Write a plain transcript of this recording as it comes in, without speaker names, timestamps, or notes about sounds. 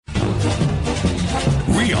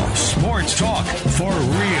Sports talk for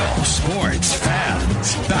real sports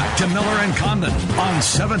fans. Back to Miller and Condon on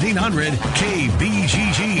 1700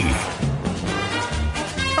 KBGG.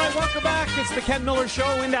 All right, welcome back. It's the Ken Miller Show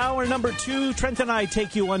into hour number 2. Trent and I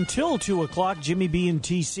take you until 2 o'clock. Jimmy B and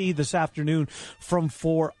TC this afternoon from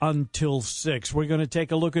 4 until 6. We're going to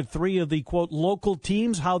take a look at 3 of the, quote, local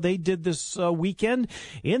teams, how they did this weekend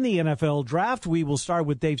in the NFL draft. We will start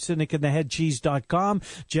with Dave Sinek and theheadcheese.com,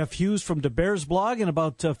 Jeff Hughes from the Bears blog in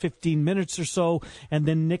about 15 minutes or so, and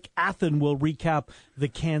then Nick Athen will recap the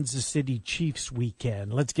Kansas City Chiefs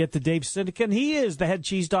weekend. Let's get to Dave Sinek, and he is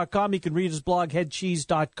theheadcheese.com. You can read his blog,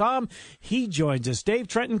 headcheese.com. He joins us. Dave,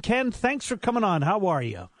 Trent, and Ken, thanks for coming on. How are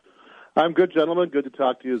you? I'm good, gentlemen. Good to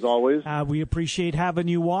talk to you as always. We appreciate having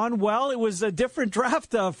you on. Well, it was a different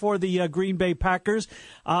draft for the Green Bay Packers,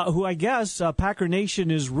 who I guess Packer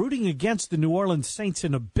Nation is rooting against the New Orleans Saints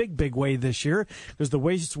in a big, big way this year, because the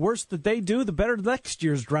worse that they do, the better next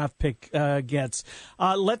year's draft pick gets.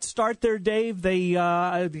 Let's start there, Dave. They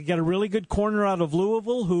get a really good corner out of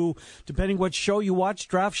Louisville, who, depending what show you watch,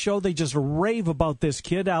 draft show, they just rave about this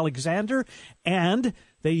kid, Alexander, and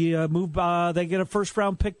they they get a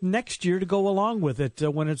first-round pick next year to go along with it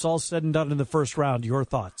when it's all said and done in the first round. Your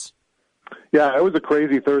thoughts? Yeah, it was a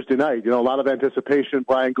crazy Thursday night. You know, a lot of anticipation.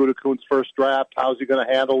 Brian Gutekunst's first draft. How's he going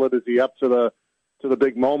to handle it? Is he up to the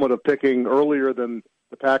big moment of picking earlier than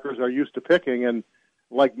the Packers are used to picking? And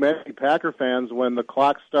like many Packer fans, when the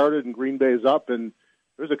clock started and Green Bay's up, and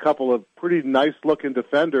there's a couple of pretty nice-looking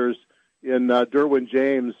defenders in Derwin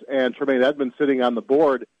James and Tremaine Edmonds sitting on the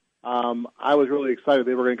board, I was really excited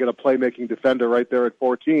they were going to get a playmaking defender right there at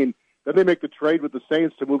 14. Then they make the trade with the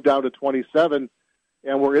Saints to move down to 27,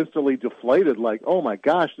 and we're instantly deflated. Like, oh my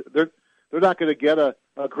gosh, they're not going to get a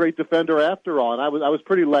great defender after all. And I was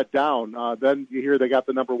pretty let down. Then you hear they got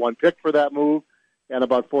the number 1 pick for that move, and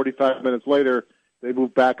about 45 minutes later, they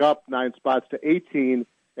moved back up 9 spots to 18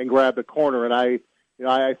 and grabbed the corner. And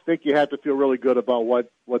I think you have to feel really good about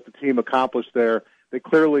what the team accomplished there. They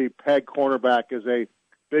clearly pegged cornerback as a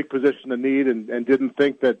big position to need, and didn't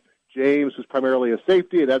think that James, who's primarily a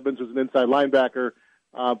safety, and Edmonds, who's an inside linebacker,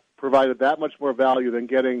 provided that much more value than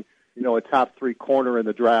getting, a top 3 corner in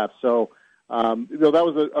the draft. So, that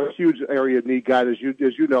was a huge area of need, guy. As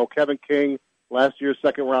you know, Kevin King, last year's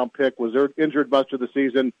second-round pick, was injured much of the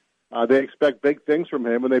season. They expect big things from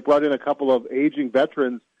him, and they brought in a couple of aging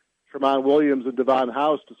veterans, Tramon Williams and Devon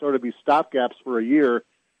House, to sort of be stopgaps for a year.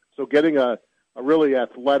 So getting a really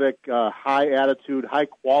athletic, high-attitude,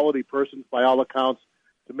 high-quality person, by all accounts,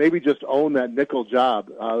 to maybe just own that nickel job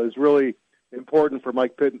is really important for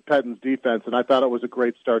Mike Pettine's defense, and I thought it was a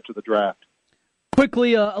great start to the draft.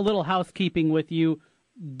 Quickly, a little housekeeping with you.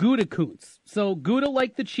 Gutekunst. So Gouda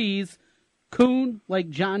like the cheese, Kuhn like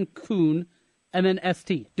John Kuhn, and then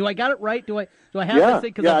ST. Do I got it right? Do I have this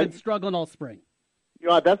thing? Because I've been struggling all spring.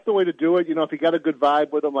 That's the way to do it. If you got a good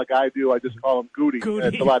vibe with him like I do, I just call him Goody.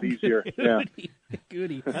 It's a lot easier. Yeah.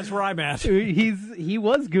 Goody. That's where I'm at. He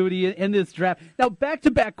was Goody in this draft. Now,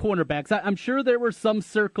 back-to-back cornerbacks. I'm sure there were some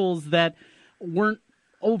circles that weren't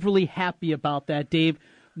overly happy about that, Dave.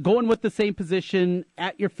 Going with the same position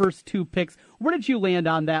at your first 2 picks, where did you land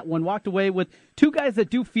on that one? Walked away with 2 guys that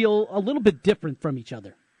do feel a little bit different from each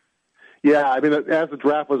other. Yeah, as the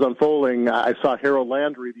draft was unfolding, I saw Harold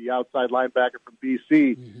Landry, the outside linebacker from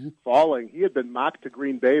BC, falling. He had been mocked to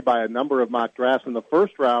Green Bay by a number of mock drafts in the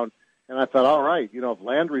first round, and I thought, all right, if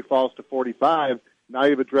Landry falls to 45, now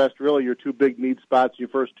you've addressed really your 2 big need spots in your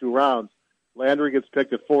first 2 rounds. Landry gets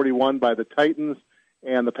picked at 41 by the Titans,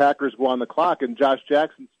 and the Packers go on the clock, and Josh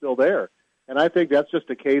Jackson's still there. And I think that's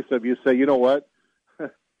just a case of you say, you know what,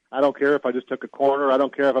 I don't care if I just took a corner. I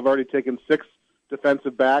don't care if I've already taken 6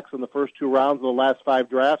 defensive backs in the first 2 rounds of the last 5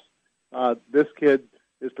 drafts. This kid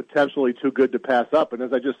is potentially too good to pass up. And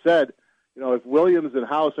as I just said, if Williams and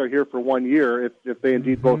House are here for 1 year, if they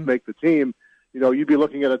indeed both make the team, you'd be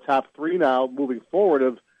looking at a top 3 now moving forward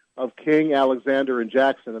of King, Alexander, and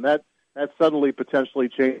Jackson. And that suddenly potentially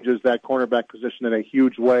changes that cornerback position in a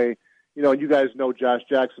huge way. You guys know Josh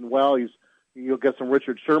Jackson well. You'll get some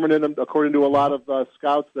Richard Sherman in him, according to a lot of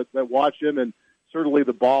scouts that watch him, and certainly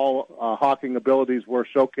the ball hawking abilities were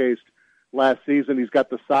showcased last season. He's got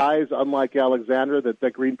the size, unlike Alexander,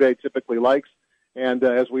 that Green Bay typically likes. And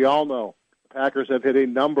as we all know, the Packers have hit a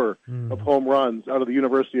number of home runs out of the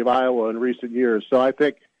University of Iowa in recent years. So I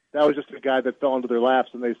think that was just a guy that fell into their laps,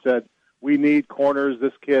 and they said, we need corners.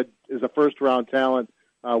 This kid is a first-round talent.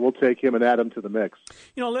 we'll take him and add him to the mix.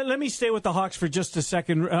 Let me stay with the Hawks for just a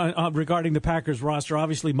second regarding the Packers roster.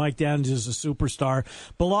 Obviously, Mike Downs is a superstar.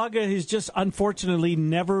 Bulaga has just unfortunately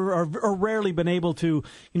never or rarely been able to,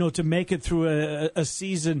 to make it through a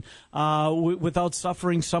season without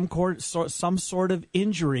suffering some sort of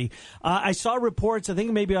injury. I saw reports, I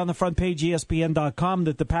think maybe on the front page, ESPN.com,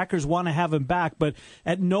 that the Packers want to have him back, but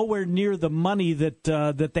at nowhere near the money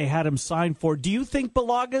that they had him signed for. Do you think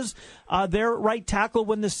Bulaga's their right tackle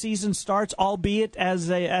when the season starts, albeit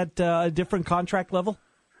at a different contract level?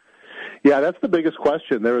 Yeah, that's the biggest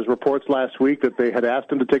question. There was reports last week that they had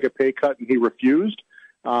asked him to take a pay cut and he refused.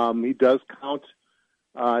 He does count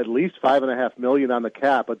at least $5.5 million on the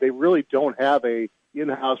cap, but they really don't have a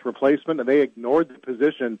in-house replacement, and they ignored the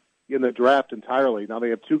position in the draft entirely. Now they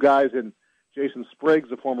have two guys in Jason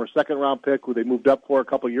Spriggs, a former second-round pick who they moved up for a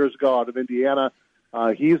couple of years ago out of Indiana.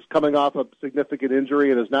 He's coming off a significant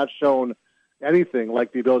injury and has not shown anything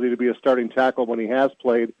like the ability to be a starting tackle when he has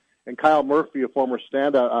played. And Kyle Murphy, a former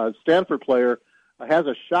Stanford player, has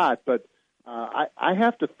a shot. But I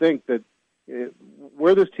have to think that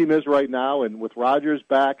where this team is right now, and with Rodgers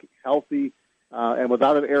back, healthy, and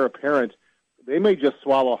without an heir apparent, they may just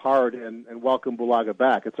swallow hard and welcome Bulaga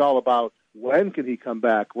back. It's all about when can he come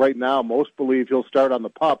back. Right now, most believe he'll start on the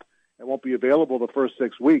PUP and won't be available the first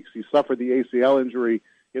 6 weeks. He suffered the ACL injury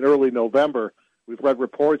in early November. We've read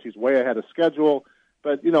reports he's way ahead of schedule.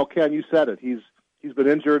 But, Ken, you said it. He's been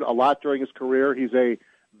injured a lot during his career. He's a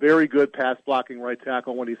very good pass-blocking right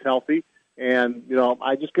tackle when he's healthy. And,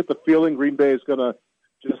 I just get the feeling Green Bay is going to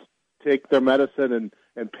just take their medicine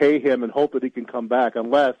and pay him and hope that he can come back,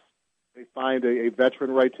 unless they find a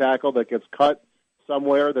veteran right tackle that gets cut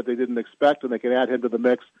somewhere that they didn't expect and they can add him to the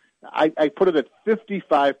mix. I put it at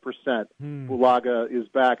 55% Bulaga is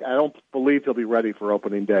back. I don't believe he'll be ready for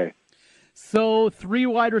opening day. So 3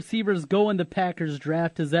 wide receivers go in the Packers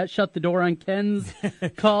draft. Does that shut the door on Ken's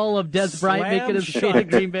call of Des Bryant making his way to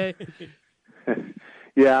Green Bay?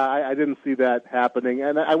 Yeah, I didn't see that happening.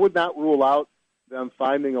 And I would not rule out them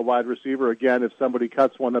finding a wide receiver again if somebody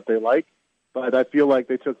cuts one that they like. But I feel like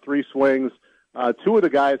they took 3 swings. 2 of the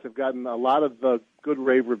guys have gotten a lot of good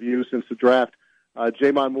rave reviews since the draft.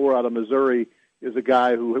 Jamon Moore out of Missouri is a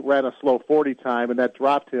guy who ran a slow 40 time, and that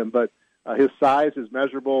dropped him. But his size, his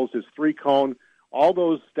measurables, his 3-cone, all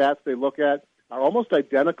those stats they look at are almost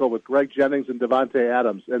identical with Greg Jennings and Devontae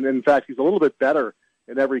Adams. And, in fact, he's a little bit better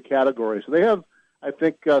in every category. So they have, I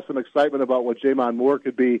think, some excitement about what Jamon Moore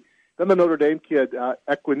could be. Then the Notre Dame kid,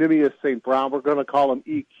 Equanimeous St. Brown, we're going to call him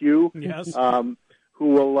EQ, yes. Who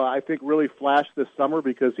will, I think, really flash this summer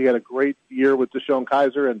because he had a great year with Deshaun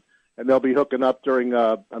Kaiser, and they'll be hooking up during,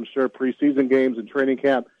 I'm sure, preseason games and training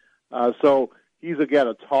camp. So he's, again,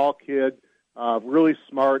 a tall kid, really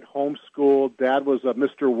smart, homeschooled. Dad was a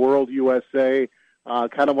Mr. World USA,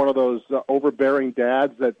 kind of one of those overbearing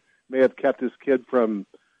dads that may have kept his kid from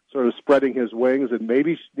sort of spreading his wings and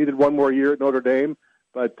maybe needed one more year at Notre Dame.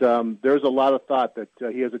 But there's a lot of thought that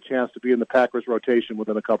he has a chance to be in the Packers rotation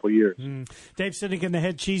within a couple of years. Dave Sinnigan, the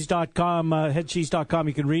headcheese.com, headcheese.com.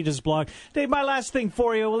 You can read his blog. Dave, my last thing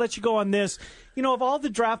for you, we'll let you go on this. Of all the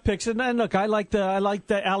draft picks, and look, I like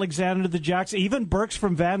the Alexander, the Jackson, even Burks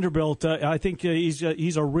from Vanderbilt. I think he's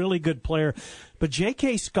a really good player. But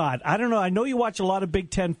J.K. Scott, I don't know. I know you watch a lot of Big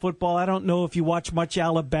Ten football. I don't know if you watch much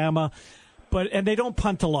Alabama. And they don't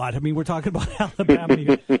punt a lot. I mean, we're talking about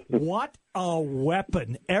Alabama. What a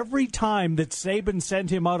weapon. Every time that Saban sent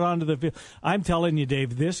him out onto the field, I'm telling you,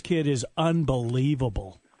 Dave, this kid is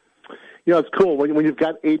unbelievable. It's cool. When you've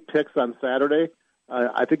got 8 picks on Saturday,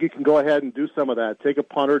 I think you can go ahead and do some of that. Take a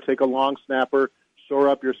punter, take a long snapper, shore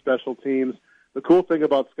up your special teams. The cool thing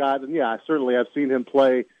about Scott, and certainly I've seen him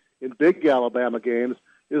play in big Alabama games,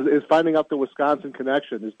 is finding out the Wisconsin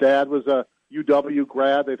connection. His dad was a UW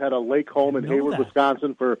grad. They've had a lake home in Hayward,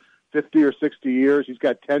 Wisconsin for 50 or 60 years. He's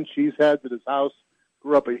got 10 cheeseheads at his house.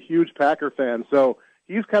 Grew up a huge Packer fan. So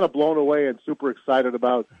he's kind of blown away and super excited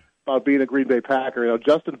about being a Green Bay Packer.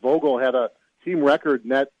 Justin Vogel had a team record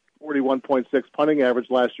net 41.6 punting average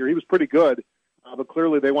last year. He was pretty good, but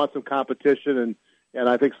clearly they want some competition. And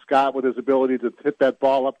I think Scott, with his ability to hit that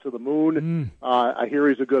ball up to the moon, I hear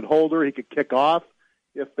he's a good holder. He could kick off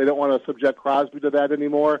if they don't want to subject Crosby to that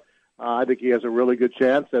anymore. I think he has a really good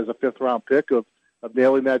chance as a 5th-round pick of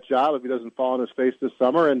nailing that job if he doesn't fall on his face this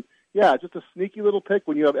summer. And, just a sneaky little pick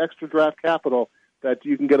when you have extra draft capital that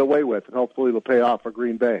you can get away with, and hopefully it'll pay off for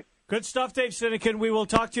Green Bay. Good stuff, Dave Sinnigan. We will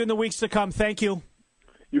talk to you in the weeks to come. Thank you.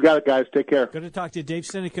 You got it, guys. Take care. Good to talk to you. Dave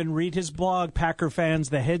Sinekin. Read his blog, Packer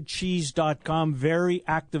Fans, theheadcheese.com. Very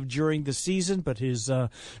active during the season, but his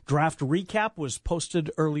draft recap was posted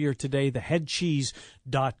earlier today,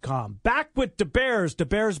 theheadcheese.com. Back with the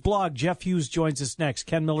Bears blog. Jeff Hughes joins us next.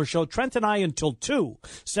 Ken Miller Show. Trent and I until 2,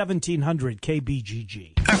 1700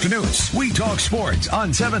 KBGG. Afternoons, we talk sports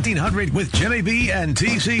on 1700 with Jimmy B and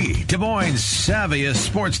TC, Des Moines' savviest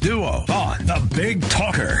sports duo on the Big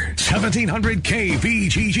Talker, 1700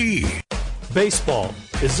 KBGG. Baseball.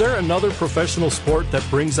 Is there another professional sport that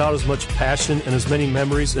brings out as much passion and as many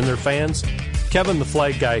memories in their fans? Kevin the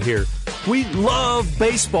Flag Guy here. We love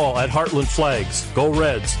baseball at Heartland Flags. Go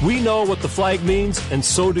Reds. We know what the flag means, and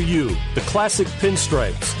so do you. The classic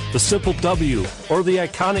pinstripes, the simple W, or the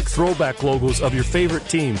iconic throwback logos of your favorite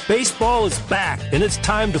team. Baseball is back, and it's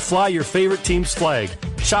time to fly your favorite team's flag.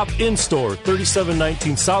 Shop in-store,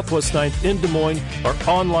 3719 Southwest 9th in Des Moines, or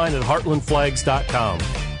online at heartlandflags.com.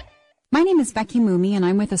 My name is Becky Moomey, and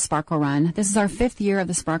I'm with the Sparkle Run. This is our 5th year of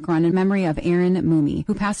the Sparkle Run in memory of Aaron Moomey,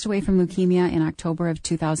 who passed away from leukemia in October of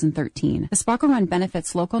 2013. The Sparkle Run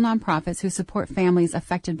benefits local nonprofits who support families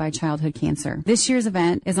affected by childhood cancer. This year's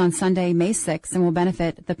event is on Sunday, May 6th, and will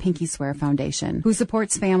benefit the Pinky Swear Foundation, who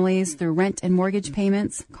supports families through rent and mortgage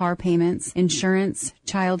payments, car payments, insurance,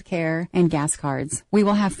 child care, and gas cards. We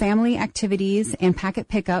will have family activities and packet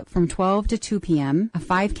pickup from 12 to 2 p.m., a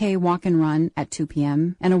 5K walk and run at 2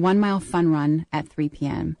 p.m., and a 1-mile fun run at 3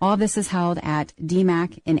 p.m. All of this is held at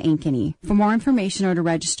DMAC in Ankeny. For more information or to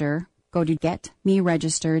register, go to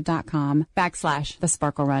getmeregistered.com/the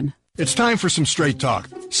Sparkle Run. It's time for some straight talk.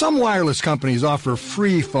 Some wireless companies offer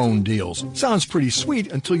free phone deals. Sounds pretty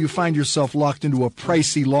sweet until you find yourself locked into a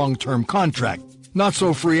pricey long-term contract. Not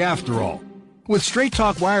so free after all. With Straight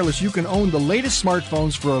Talk Wireless, you can own the latest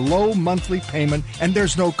smartphones for a low monthly payment, and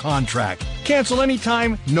there's no contract. Cancel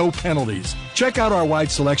anytime, no penalties. Check out our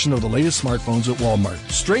wide selection of the latest smartphones at Walmart.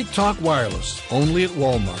 Straight Talk Wireless, only at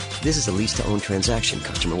Walmart. This is a lease-to-own transaction.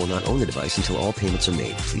 Customer will not own the device until all payments are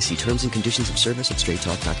made. Please see terms and conditions of service at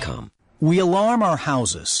straighttalk.com. We alarm our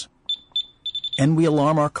houses, and we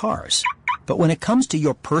alarm our cars. But when it comes to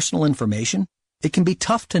your personal information, it can be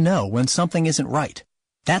tough to know when something isn't right.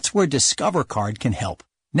 That's where Discover Card can help.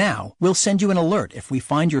 Now, we'll send you an alert if we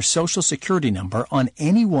find your social security number on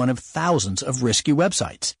any one of thousands of risky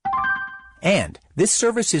websites. And this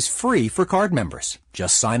service is free for card members.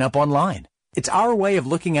 Just sign up online. It's our way of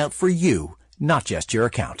looking out for you, not just your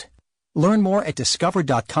account. Learn more at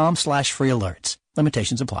discover.com/free alerts.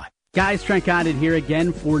 Limitations apply. Guys, Trent Condon here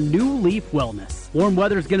again for New Leaf Wellness. Warm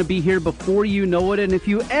weather's going to be here before you know it, and if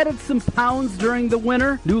you added some pounds during the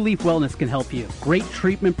winter, New Leaf Wellness can help you. Great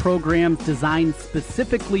treatment programs designed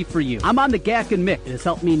specifically for you. I'm on the GAC and Mick. It has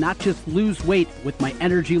helped me not just lose weight with my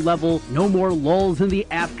energy level, no more lulls in the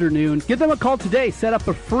afternoon. Give them a call today. Set up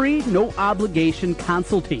a free, no-obligation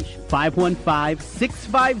consultation.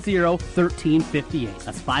 515-650-1358.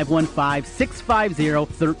 That's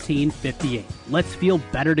 515-650-1358. Let's feel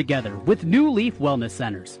better together with New Leaf Wellness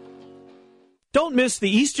Centers. Don't miss the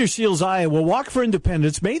Easter Seals Iowa Walk for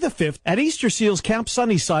Independence, May the 5th, at Easter Seals Camp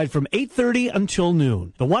Sunnyside from 8:30 until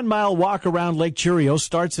noon. The 1-mile walk around Lake Cheerio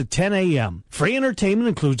starts at 10 a.m. Free entertainment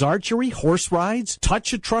includes archery, horse rides,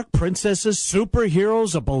 touch-a-truck princesses,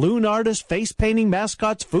 superheroes, a balloon artist, face painting,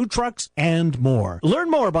 mascots, food trucks, and more. Learn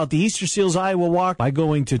more about the Easter Seals Iowa Walk by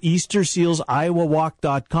going to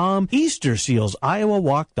EasterSealsIowaWalk.com,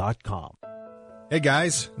 EasterSealsIowaWalk.com. Hey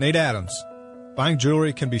guys, Nate Adams. Buying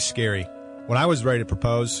jewelry can be scary. When I was ready to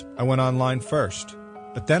propose, I went online first.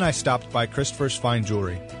 But then I stopped by Christopher's Fine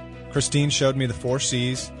Jewelry. Christine showed me the 4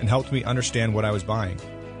 C's and helped me understand what I was buying.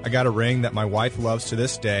 I got a ring that my wife loves to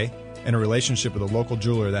this day and a relationship with a local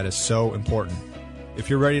jeweler that is so important. If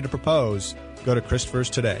you're ready to propose, go to Christopher's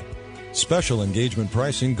today. Special engagement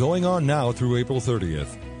pricing going on now through April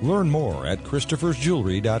 30th. Learn more at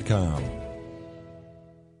Christopher'sJewelry.com.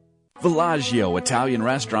 Villaggio Italian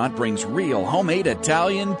Restaurant brings real homemade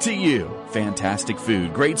Italian to you. Fantastic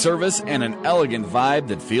food, great service, and an elegant vibe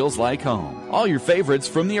that feels like home. All your favorites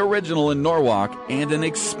from the original in Norwalk and an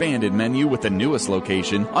expanded menu with the newest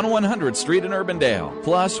location on 100th Street in Urbandale.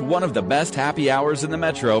 Plus, one of the best happy hours in the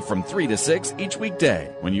metro from 3 to 6 each weekday.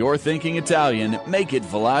 When you're thinking Italian, make it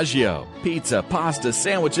Villaggio. Pizza, pasta,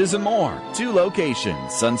 sandwiches, and more. 2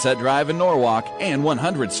 locations, Sunset Drive in Norwalk and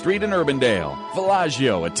 100th Street in Urbandale.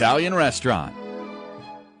 Villaggio Italian Restaurant.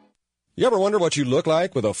 You ever wonder what you look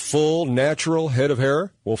like with a full, natural head of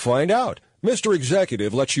hair? Well, find out. Mr.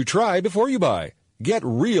 Executive lets you try before you buy. Get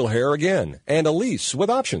real hair again and a lease with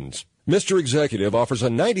options. Mr. Executive offers a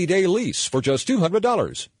 90-day lease for just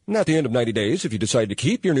 $200. And at the end of 90 days, if you decide to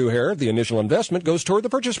keep your new hair, the initial investment goes toward the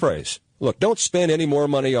purchase price. Look, don't spend any more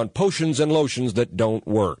money on potions and lotions that don't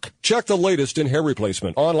work. Check the latest in hair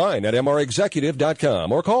replacement online at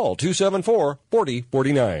mrexecutive.com or call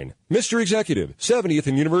 274-4049. Mr. Executive, 70th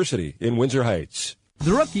and University in Windsor Heights.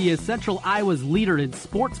 The Rookie is Central Iowa's leader in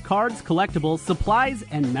sports cards, collectibles, supplies,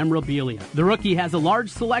 and memorabilia. The Rookie has a large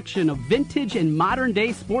selection of vintage and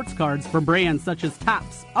modern-day sports cards from brands such as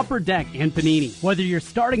Topps, Upper Deck, and Panini. Whether you're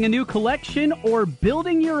starting a new collection or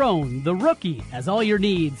building your own, The Rookie has all your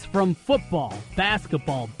needs from football,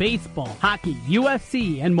 basketball, baseball, hockey,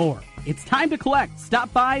 UFC, and more. It's time to collect.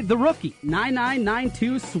 Stop by The Rookie,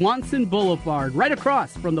 9992 Swanson Boulevard, right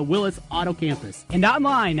across from the Willis Auto Campus. And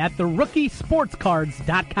online at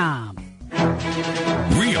therookie-sportscards.com.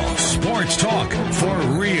 Real sports talk for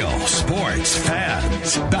real sports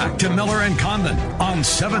fans. Back to Miller and Condon on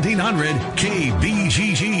 1700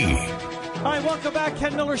 KBGG. All right, welcome back.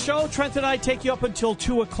 Ken Miller Show. Trent and I take you up until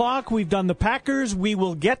 2 o'clock. We've done the Packers. We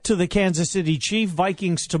will get to the Kansas City Chiefs,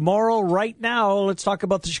 Vikings tomorrow. Right now, let's talk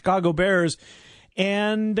about the Chicago Bears.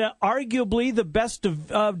 And arguably the best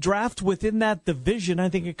draft within that division. I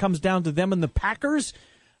think it comes down to them and the Packers.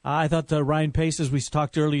 I thought Ryan Pace, as we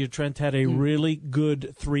talked earlier, Trent, had a really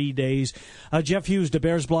good 3 days. Jeff Hughes, the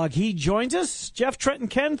Bears blog, he joins us. Jeff, Trent, and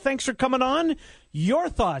Ken, thanks for coming on. Your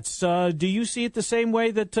thoughts, do you see it the same way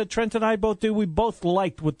that Trent and I both do? We both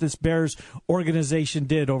liked what this Bears organization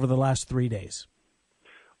did over the last 3 days.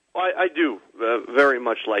 I do very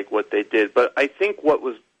much like what they did, but I think what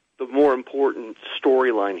was the more important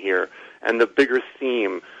storyline here and the bigger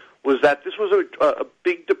theme was that this was a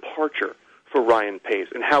big departure for Ryan Pace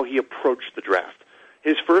and how he approached the draft.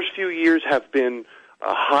 His first few years have been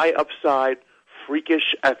a high upside,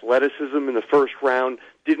 freakish athleticism in the first round,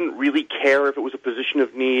 didn't really care if it was a position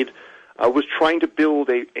of need, was trying to build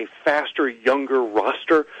a faster, younger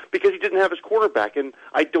roster because he didn't have his quarterback, and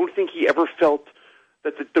I don't think he ever felt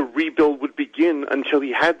that the rebuild would begin until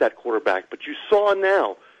he had that quarterback. But you saw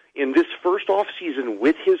now, in this first offseason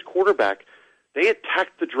with his quarterback, they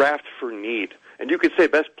attacked the draft for need. And you could say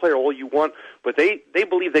best player all you want, but they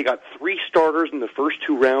believe they got 3 starters in the first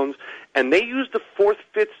 2 rounds, and they used the 4th,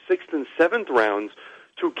 5th, 6th, and 7th rounds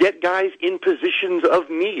to get guys in positions of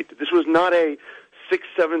need. This was not a 6th,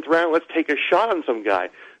 7th round, let's take a shot on some guy.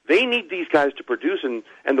 They need these guys to produce, and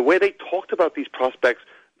the way they talked about these prospects,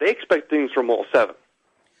 they expect things from all 7.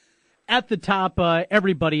 At the top,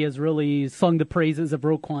 everybody has really sung the praises of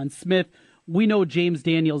Roquan Smith. We know James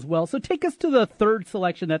Daniels well. So take us to the 3rd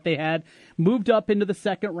selection that they had, moved up into the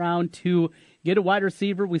 2nd round to get a wide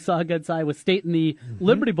receiver. We saw against Iowa State in the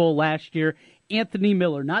Liberty Bowl last year. Anthony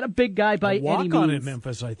Miller, not a big guy by any means. Walk-on in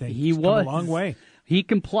Memphis, I think. He's come a long way. He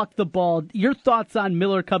can pluck the ball. Your thoughts on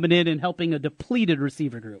Miller coming in and helping a depleted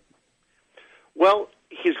receiver group? Well,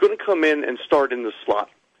 he's going to come in and start in the slot.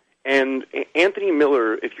 And Anthony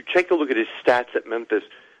Miller, if you take a look at his stats at Memphis,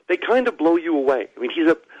 they kind of blow you away. I mean, he's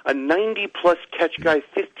a 90-plus catch guy,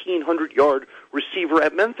 1,500-yard receiver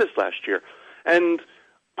at Memphis last year. And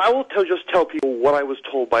I will just tell people what I was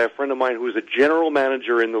told by a friend of mine who is a general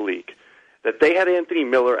manager in the league, that they had Anthony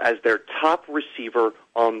Miller as their top receiver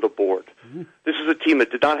on the board. Mm-hmm. This is a team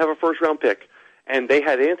that did not have a first-round pick, and they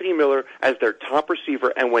had Anthony Miller as their top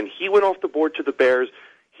receiver. And when he went off the board to the Bears,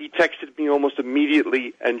 he texted me almost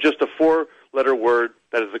immediately, and just a 4-letter word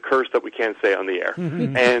that is a curse that we can't say on the air.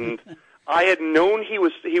 And I had known he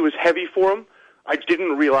was heavy for him. I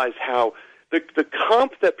didn't realize how the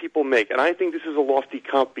comp that people make, and I think this is a lofty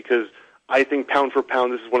comp because I think pound for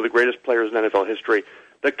pound this is one of the greatest players in NFL history.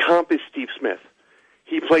 The comp is Steve Smith.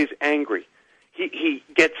 He plays angry. He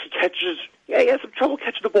catches. Yeah, he has some trouble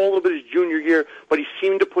catching the ball a little bit his junior year, but he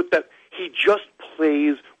seemed to put that. He just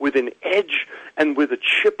plays with an edge and with a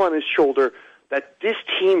chip on his shoulder that this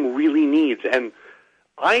team really needs. And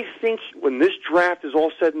I think when this draft is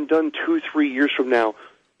all said and done 2-3 years from now,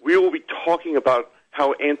 we will be talking about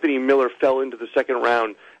how Anthony Miller fell into the 2nd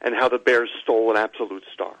round and how the Bears stole an absolute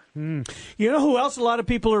star. You know who else a lot of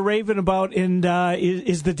people are raving about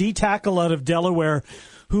is the D-tackle out of Delaware,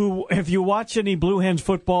 who, if you watch any Blue Hens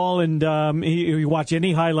football and you watch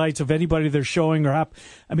any highlights of anybody they're showing or up,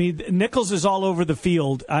 I mean, Nichols is all over the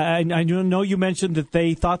field. I know you mentioned that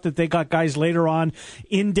they thought that they got guys later on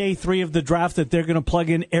in day 3 of the draft that they're going to plug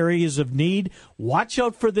in areas of need. Watch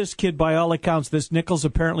out for this kid. By all accounts, this Nichols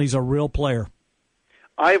apparently is a real player.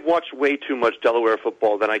 I've watched way too much Delaware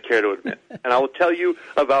football than I care to admit. And I will tell you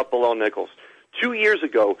about Bilal Nichols. 2 years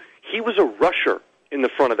ago, he was a rusher in the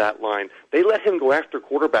front of that line. They let him go after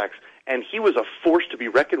quarterbacks, and he was a force to be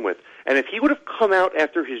reckoned with. And if he would have come out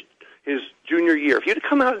after his his junior year. If he had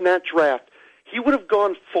come out in that draft, he would have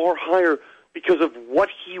gone far higher because of what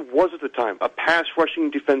he was at the time, a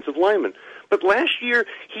pass-rushing defensive lineman. But last year,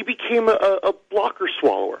 he became a blocker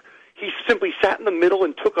swallower. He simply sat in the middle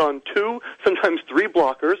and took on 2, sometimes 3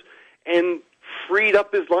 blockers, and freed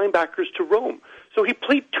up his linebackers to roam. So he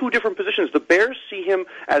played 2 different positions. The Bears see him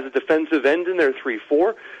as a defensive end in their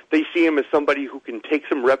 3-4. They see him as somebody who can take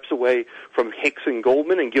some reps away from Hicks and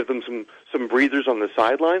Goldman and give them some breathers on the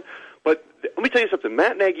sideline. But let me tell you something.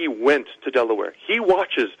 Matt Nagy went to Delaware. He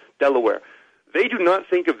watches Delaware. They do not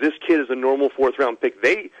think of this kid as a normal 4th-round pick.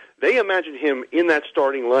 They imagine him in that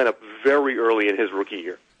starting lineup very early in his rookie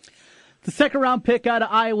year. The 2nd-round pick out of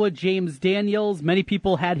Iowa, James Daniels. Many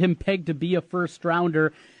people had him pegged to be a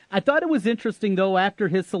first-rounder. I thought it was interesting, though, after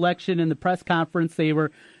his selection in the press conference, they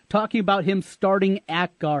were talking about him starting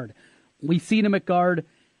at guard. We've seen him at guard.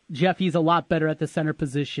 Jeff, he's a lot better at the center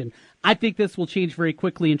position. I think this will change very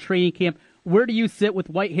quickly in training camp. Where do you sit with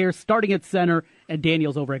Whitehair starting at center and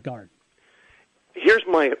Daniels over at guard? Here's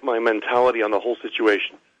my mentality on the whole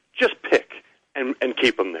situation. Just pick and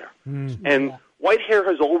keep him there. And Whitehair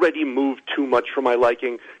has already moved too much for my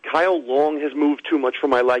liking. Kyle Long has moved too much for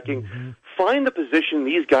my liking. Find the position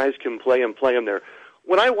these guys can play and play them there.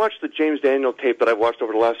 When I watch the James Daniel tape that I've watched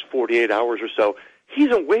over the last 48 hours or so,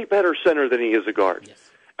 he's a way better center than he is a guard. Yes.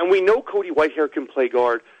 And we know Cody Whitehair can play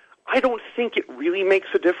guard. I don't think it really makes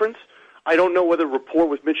a difference. I don't know whether rapport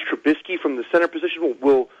with Mitch Trubisky from the center position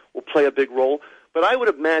will play a big role. But I would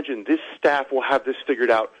imagine this staff will have this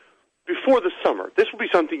figured out before the summer. This will be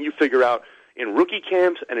something you figure out in rookie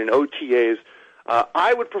camps and in OTAs.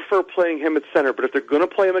 I would prefer playing him at center, but if they're going to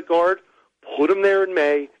play him at guard, put him there in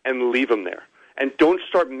May and leave him there. And don't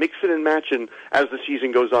start mixing and matching as the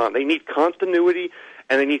season goes on. They need continuity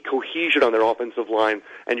and they need cohesion on their offensive line,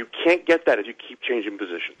 and you can't get that if you keep changing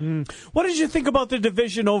positions. What did you think about the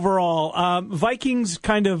division overall? Vikings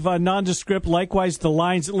kind of nondescript, likewise the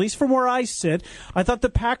Lions, at least from where I sit. I thought the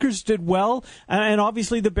Packers did well, and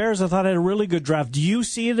obviously the Bears I thought had a really good draft. Do you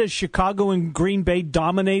see it as Chicago and Green Bay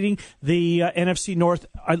dominating the NFC North,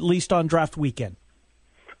 at least on draft weekend?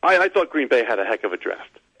 I thought Green Bay had a heck of a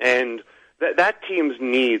draft, and that team's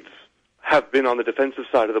needs have been on the defensive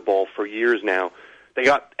side of the ball for years now. They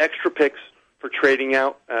got extra picks for trading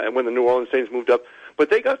out when the New Orleans Saints moved up, but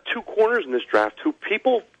they got 2 corners in this draft who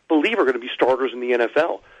people believe are going to be starters in the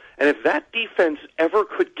NFL. And if that defense ever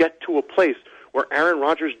could get to a place where Aaron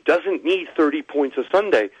Rodgers doesn't need 30 points a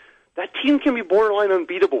Sunday, that team can be borderline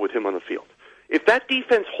unbeatable with him on the field. If that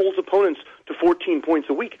defense holds opponents to 14 points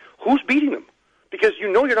a week, who's beating them? Because you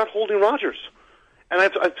know you're not holding Rodgers. And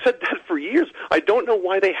I've said that for years. I don't know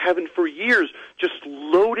why they haven't for years just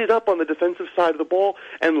loaded up on the defensive side of the ball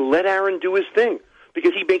and let Aaron do his thing,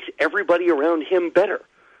 because he makes everybody around him better.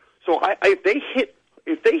 So if they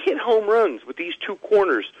hit home runs with these 2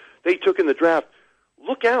 corners they took in the draft,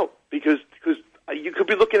 look out, because you could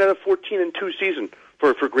be looking at a 14-2 season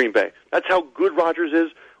for Green Bay. That's how good Rodgers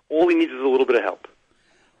is. All he needs is a little bit of help.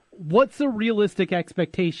 What's a realistic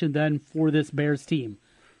expectation then for this Bears team?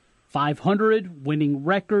 500, winning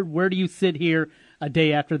record? Where do you sit here a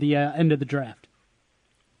day after the end of the draft?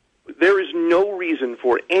 There is no reason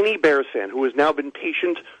for any Bears fan who has now been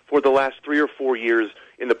patient for the last 3 or 4 years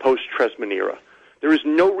in the post-Trestman era. There is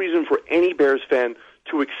no reason for any Bears fan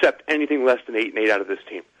to accept anything less than 8-8 out of this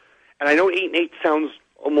team. And I know 8-8 sounds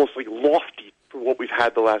almost like lofty for what we've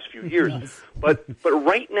had the last few years. But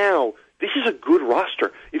right now, this is a good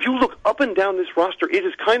roster. If you look up and down this roster, it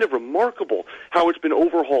is kind of remarkable how it's been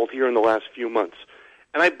overhauled here in the last few months.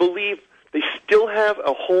 And I believe they still have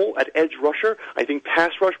a hole at edge rusher. I think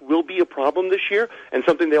pass rush will be a problem this year and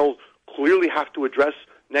something they'll clearly have to address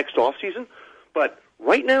next offseason. But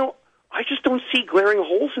right now, I just don't see glaring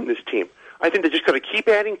holes in this team. I think they just got to keep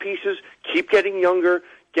adding pieces, keep getting younger,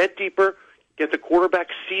 get deeper, get the quarterback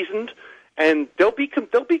seasoned, and they'll be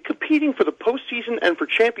competing for the postseason and for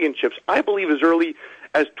championships, I believe, as early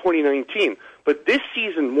as 2019. But this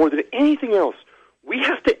season, more than anything else, we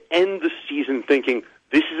have to end the season thinking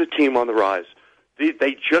this is a team on the rise.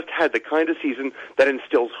 They just had the kind of season that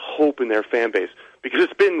instills hope in their fan base, because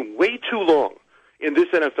it's been way too long in this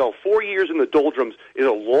NFL. 4 years in the doldrums is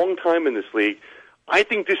a long time in this league. I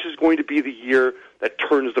think this is going to be the year that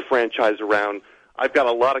turns the franchise around. I've got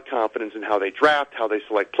a lot of confidence in how they draft, how they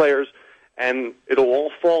select players, and it'll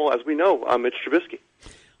all fall, as we know, on Mitch Trubisky.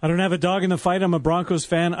 I don't have a dog in the fight. I'm a Broncos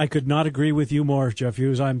fan. I could not agree with you more, Jeff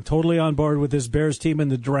Hughes. I'm totally on board with this Bears team and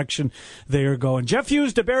the direction they are going. Jeff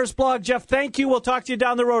Hughes, the Bears blog. Jeff, thank you. We'll talk to you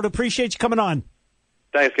down the road. Appreciate you coming on.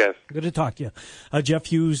 Thanks, guys. Good to talk to you. Jeff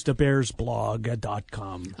Hughes,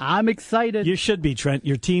 thebearsblog.com. I'm excited. You should be, Trent.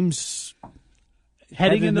 Your team's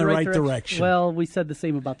heading in the right direction. Well, we said the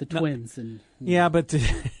same about the Twins. Yeah, but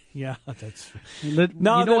yeah, that's you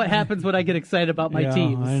know what happens when I get excited about my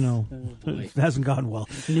teams. I know. It hasn't gone well.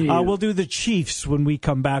 We'll do the Chiefs when we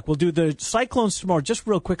come back. We'll do the Cyclones tomorrow. Just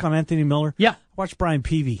real quick on Anthony Miller. Yeah. Watch Brian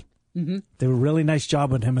Peavy. Mm-hmm. They did a really nice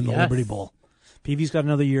job with him in the Liberty Bowl. Peavy's got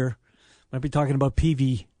another year. Might be talking about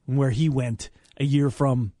Peavy and where he went a year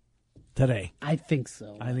from today. I think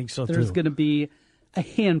so. I think so, There's too. going to be a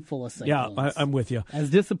handful of Cyclones. Yeah, I'm with you. As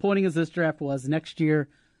disappointing as this draft was, next year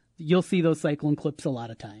you'll see those Cyclone clips a lot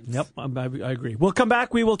of times. Yep, I agree. We'll come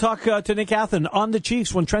back. We will talk to Nick Athen on the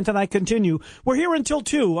Chiefs when Trent and I continue. We're here until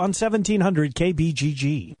 2 on 1700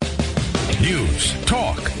 KBGG. News,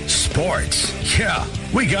 talk, sports. Yeah,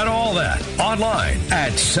 we got all that online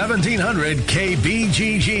at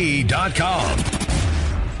 1700kbgg.com.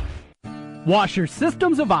 Washer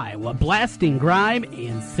Systems of Iowa, blasting grime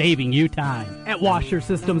and saving you time. At Washer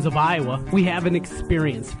Systems of Iowa, we have an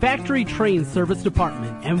experienced factory-trained service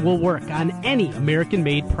department and will work on any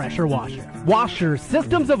American-made pressure washer. Washer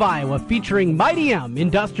Systems of Iowa, featuring Mighty M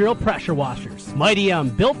industrial pressure washers. Mighty M,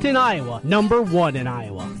 built in Iowa, #1 in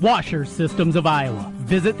Iowa. Washer Systems of Iowa.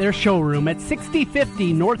 Visit their showroom at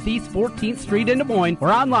 6050 Northeast 14th Street in Des Moines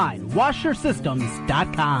or online,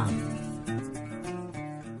 washersystems.com.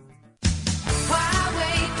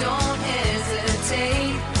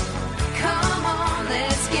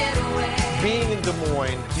 Being in Des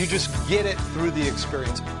Moines, you just get it through the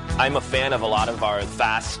experience. I'm a fan of a lot of our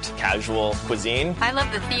fast, casual cuisine. I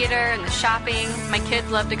love the theater and the shopping. My kids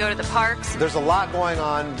love to go to the parks. There's a lot going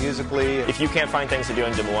on musically. If you can't find things to do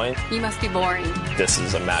in Des Moines, you must be boring. This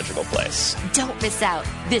is a magical place. Don't miss out.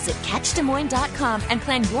 Visit CatchDesMoines.com and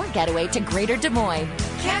plan your getaway to Greater Des Moines.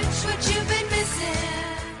 Catch what you've been missing.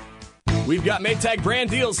 We've got Maytag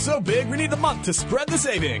brand deals so big we need the month to spread the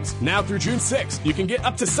savings. Now through June 6th, you can get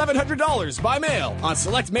up to $700 by mail on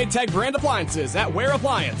select Maytag brand appliances at Ware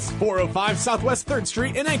Appliance, 405 Southwest 3rd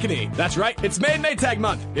Street in Ankeny. That's right, it's Made Maytag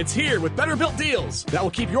month. It's here with better built deals that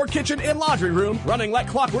will keep your kitchen and laundry room running like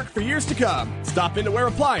clockwork for years to come. Stop into Ware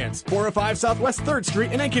Appliance, 405 Southwest 3rd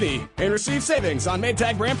Street in Ankeny, and receive savings on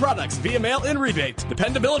Maytag brand products via mail-in rebate.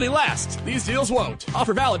 Dependability lasts. These deals won't.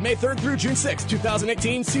 Offer valid May 3rd through June 6th,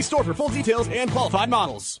 2018. See store for full details and qualified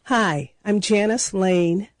models. Hi, I'm Janice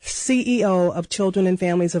Lane, CEO of Children and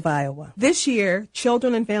Families of Iowa. This year,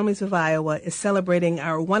 Children and Families of Iowa is celebrating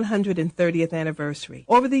our 130th anniversary.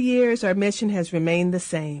 Over the years, our mission has remained the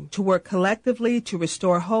same, to work collectively to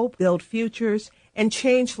restore hope, build futures, and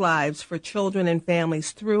change lives for children and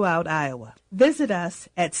families throughout Iowa. Visit us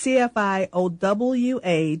at cfiowa.org.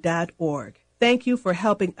 Thank you for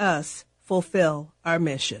helping us fulfill our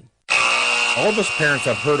mission. All of us parents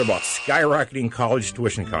have heard about skyrocketing college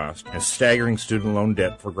tuition costs and staggering student loan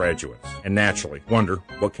debt for graduates. And naturally, wonder,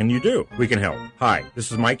 what can you do? We can help. Hi,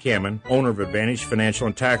 this is Mike Hammond, owner of Advantage Financial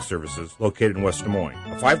and Tax Services located in West Des Moines.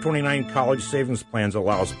 A 529 college savings plan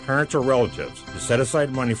allows parents or relatives to set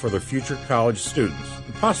aside money for their future college students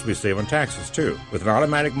and possibly save on taxes too. With an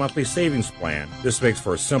automatic monthly savings plan, this makes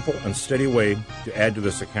for a simple and steady way to add to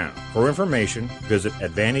this account. For information, visit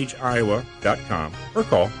AdvantageIowa.com or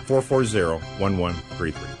call 440-1133.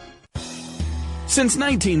 Since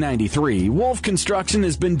 1993, Wolf Construction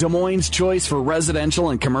has been Des Moines' choice for residential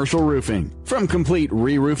and commercial roofing. From complete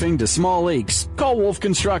re-roofing to small leaks, call Wolf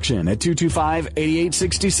Construction at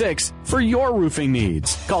 225-8866 for your roofing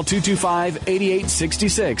needs. Call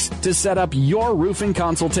 225-8866 to set up your roofing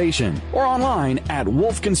consultation or online at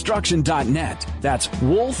wolfconstruction.net. That's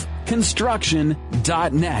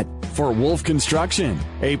wolfconstruction.net for Wolf Construction.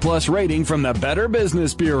 A+ rating from the Better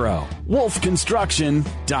Business Bureau.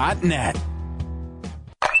 wolfconstruction.net.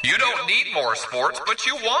 You don't need more sports, but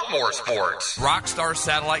you want more sports. Rockstar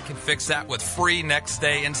Satellite can fix that with free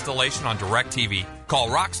next-day installation on DirecTV. Call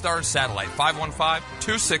Rockstar Satellite,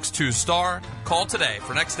 515-262-STAR. Call today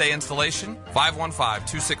for next-day installation,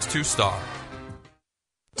 515-262-STAR.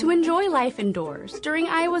 To enjoy life indoors during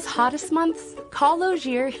Iowa's hottest months, call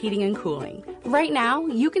Logier Heating and Cooling. Right now,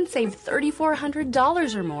 you can save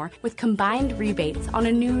 $3,400 or more with combined rebates on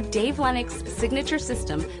a new Dave Lennox signature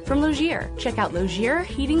system from Logier. Check out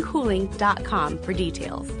LogierHeatingCooling.com for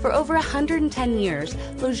details. For over 110 years,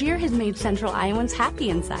 Logier has made Central Iowans happy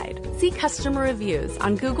inside. See customer reviews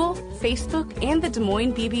on Google, Facebook, and the Des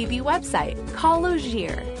Moines BBB website. Call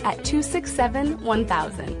Logier at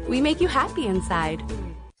 267-1000. We make you happy inside.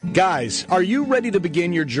 Guys, are you ready to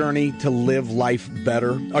begin your journey to live life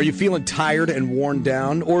better? Are you feeling tired and worn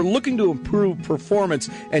down, or looking to improve performance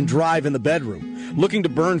and drive in the bedroom? Looking to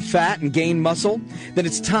burn fat and gain muscle? Then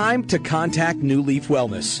it's time to contact New Leaf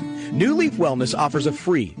Wellness. New Leaf Wellness offers a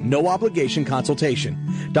free, no-obligation consultation.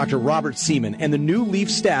 Dr. Robert Seaman and the New Leaf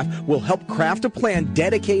staff will help craft a plan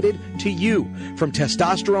dedicated to you. From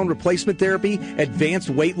testosterone replacement therapy, advanced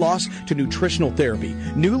weight loss, to nutritional therapy,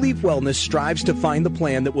 New Leaf Wellness strives to find the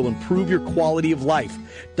plan that will improve your quality of life.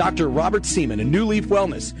 Dr. Robert Seaman and New Leaf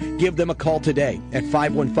Wellness. Give them a call today at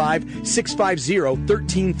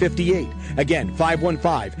 515-650-1358. Again,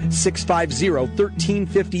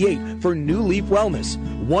 515-650-1358 for New Leaf Wellness.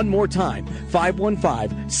 One more time,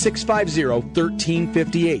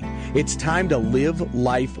 515-650-1358. It's time to live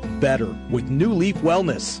life better with New Leaf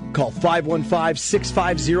Wellness. Call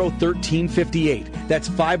 515-650-1358. That's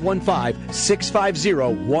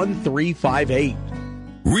 515-650-1358.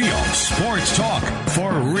 Real sports talk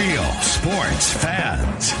for real sports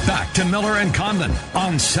fans. Back to Miller and Condon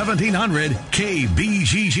on 1700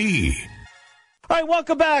 KBGG. All right,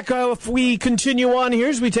 welcome back. If we continue on here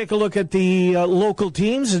as we take a look at the local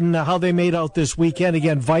teams and how they made out this weekend.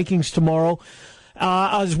 Again, Vikings tomorrow.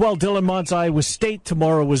 As well, Dylan Mont's Iowa State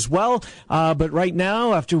tomorrow as well. But right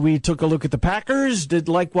now, after we took a look at the Packers, did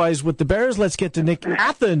likewise with the Bears, let's get to Nick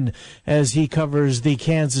Athen as he covers the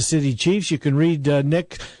Kansas City Chiefs. You can read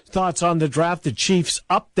Nick's thoughts on the draft at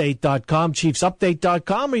ChiefsUpdate.com,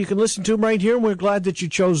 ChiefsUpdate.com, or you can listen to him right here, and we're glad that you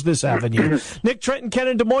chose this avenue. Nick, Trenton, Ken,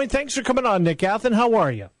 and Des Moines, thanks for coming on, Nick Athen. How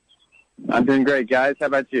are you? I'm doing great, guys. How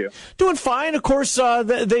about you? Doing fine. Of course,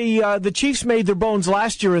 the Chiefs made their bones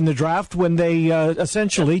last year in the draft when they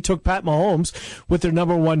essentially took Pat Mahomes with their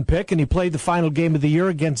number one pick, and he played the final game of the year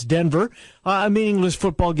against Denver. A meaningless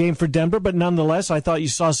football game for Denver, but nonetheless, I thought you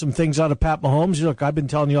saw some things out of Pat Mahomes. Look, I've been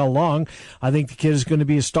telling you all along, I think the kid is going to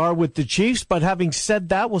be a star with the Chiefs, but having said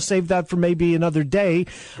that, we'll save that for maybe another day.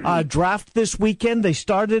 Draft this weekend, they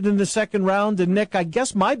started in the second round, and Nick, I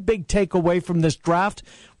guess my big takeaway from this draft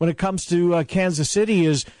when it comes to Kansas City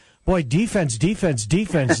is, boy, defense.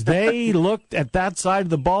 They looked at that side of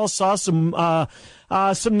the ball, saw some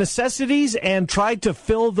necessities, and tried to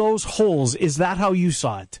fill those holes. Is that how you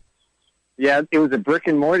saw it? Yeah, it was a brick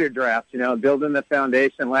and mortar draft. Building the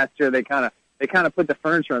foundation. Last year, they kind of put the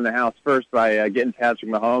furniture in the house first by getting Patrick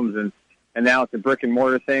Mahomes, and now it's a brick and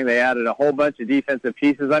mortar thing. They added a whole bunch of defensive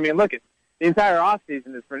pieces. I mean, look, the entire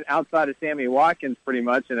offseason is outside of Sammy Watkins pretty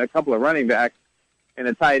much, and a couple of running backs and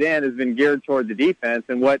a tight end has been geared toward the defense.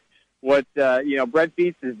 And what Brett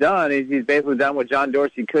Veach has done is he's basically done what John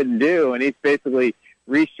Dorsey couldn't do, and he's basically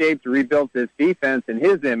reshaped, rebuilt this defense in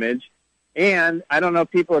his image. And I don't know if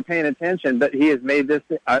people are paying attention, but he has made this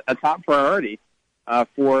a top priority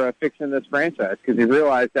for fixing this franchise, because he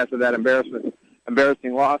realized after that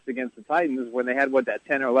embarrassing loss against the Titans when they had, that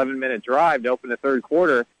 10 or 11-minute drive to open the third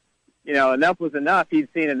quarter, enough was enough. He'd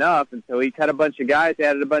seen enough, and so he cut a bunch of guys,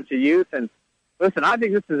 added a bunch of youth. And listen, I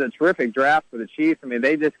think this is a terrific draft for the Chiefs. I mean,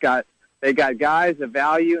 they got guys of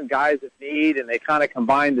value and guys of need, and they kind of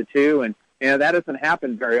combined the two. And, that doesn't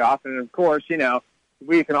happen very often. And, of course,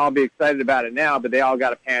 we can all be excited about it now, but they all got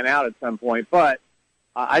to pan out at some point. But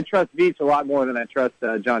I trust Veach a lot more than I trust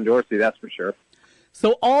John Dorsey, that's for sure.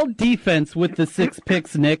 So all defense with the 6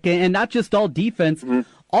 picks, Nick, and not just all defense,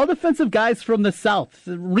 all defensive guys from the South.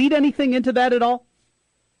 Read anything into that at all?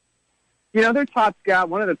 Their top scout,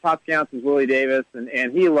 one of the top scouts is Willie Davis,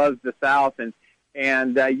 and he loves the South. And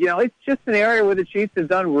it's just an area where the Chiefs have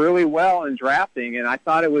done really well in drafting. And I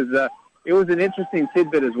thought it was an interesting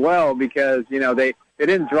tidbit as well, because, they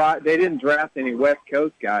didn't draft any West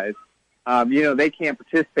Coast guys. They can't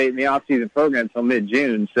participate in the off-season program until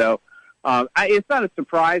mid-June. So it's not a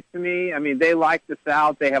surprise to me. I mean, they like the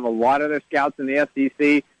South. They have a lot of their scouts in the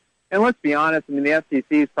SEC. And let's be honest, I mean, the SEC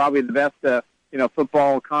is probably the best,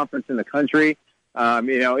 football conference in the country.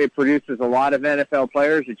 It produces a lot of NFL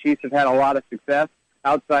players. The Chiefs have had a lot of success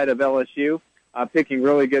outside of LSU, picking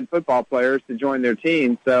really good football players to join their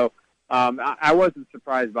team. So I wasn't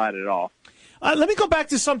surprised by it at all. Let me go back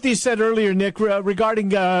to something you said earlier, Nick, regarding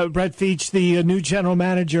Brett Veach, the new general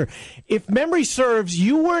manager. If memory serves,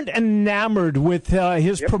 you weren't enamored with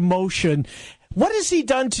his promotion. What has he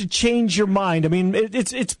done to change your mind? I mean,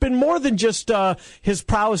 it's been more than just his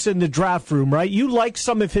prowess in the draft room, right? You like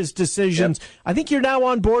some of his decisions. Yep. I think you're now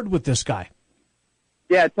on board with this guy.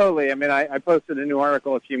 Yeah, totally. I mean, I posted a new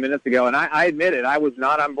article a few minutes ago, and I admit it. I was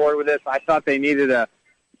not on board with this. I thought they needed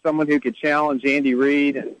someone who could challenge Andy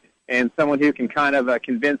Reid and someone who can kind of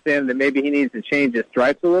convince him that maybe he needs to change his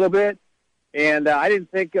stripes a little bit. And I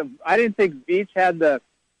didn't think Veach had the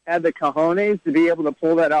cojones to be able to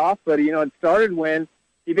pull that off. But it started when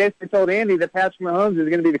he basically told Andy that Patrick Mahomes is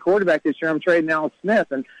going to be the quarterback this year. I'm trading Alex Smith.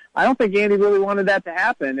 And I don't think Andy really wanted that to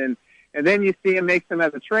happen. And then you see him make some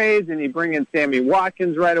other trades, and you bring in Sammy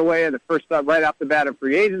Watkins right away, the first up right off the bat of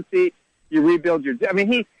free agency. You rebuild your – I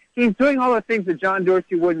mean, he's doing all the things that John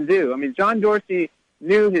Dorsey wouldn't do. I mean, John Dorsey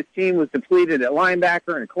knew his team was depleted at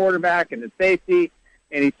linebacker and quarterback and at safety,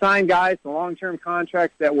 and he signed guys to long-term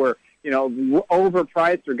contracts that were,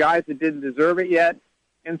 overpriced or guys that didn't deserve it yet.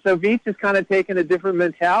 And so Veach is kind of taking a different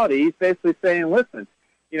mentality. He's basically saying, listen,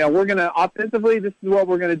 we're going to offensively, this is what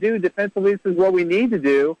we're going to do. Defensively, this is what we need to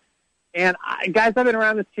do. And guys, I've been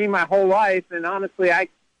around this team my whole life, and honestly,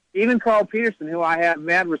 even Carl Peterson, who I have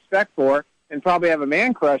mad respect for and probably have a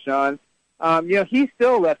man crush on, he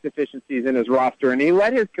still left deficiencies in his roster, and he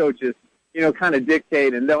let his coaches, kind of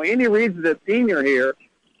dictate. And though Andy Reid's the senior here,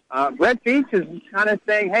 Brett Veach is kind of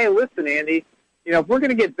saying, hey, listen, Andy, if we're going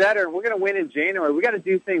to get better and we're going to win in January, we got to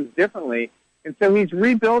do things differently. And so he's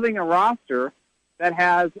rebuilding a roster that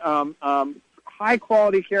has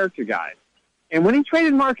high-quality character guys. And when he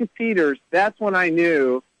traded Marcus Peters, that's when I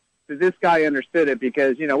knew that this guy understood it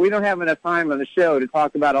because, we don't have enough time on the show to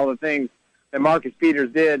talk about all the things that Marcus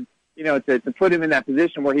Peters did, to put him in that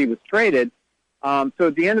position where he was traded. So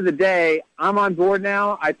at the end of the day, I'm on board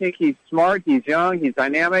now. I think he's smart, he's young, he's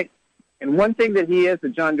dynamic. And one thing that he is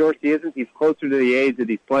that John Dorsey isn't, he's closer to the age of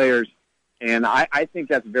these players. And I think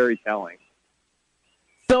that's very telling.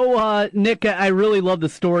 So, Nick, I really love the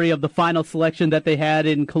story of the final selection that they had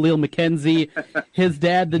in Khalil McKenzie. His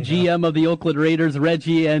dad, the GM of the Oakland Raiders,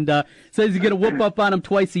 Reggie, and says he's going to whoop up on him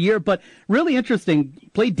twice a year. But really interesting,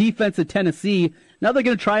 played defense at Tennessee. Now they're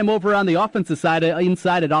going to try him over on the offensive side,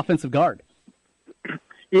 inside at offensive guard.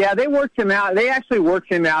 Yeah, they worked him out. They actually worked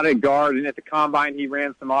him out at guard, and at the Combine he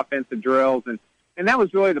ran some offensive drills, and that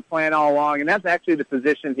was really the plan all along. And that's actually the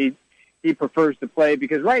position he prefers to play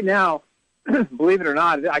because right now, believe it or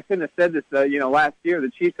not, I couldn't have said this, last year. The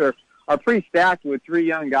Chiefs are pretty stacked with 3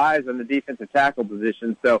 young guys on the defensive tackle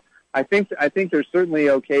position. So I think they're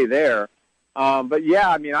certainly okay there. But yeah,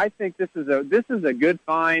 I mean, I think this is a good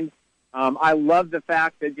find. I love the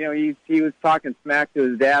fact that he was talking smack to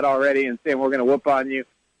his dad already and saying we're going to whoop on you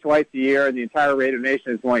twice a year, and the entire Raider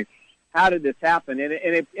Nation is going, how did this happen? And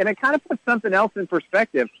it kind of puts something else in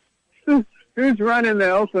perspective. Who's running the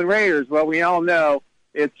Oakland Raiders? Well, we all know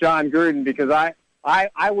it's John Gruden because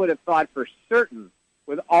I would have thought for certain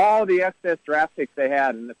with all the excess draft picks they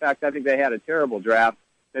had and the fact I think they had a terrible draft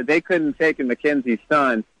that they couldn't take in McKenzie's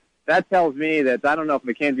son. That tells me that I don't know if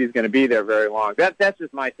McKenzie's going to be there very long. That's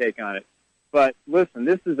just my take on it. But listen,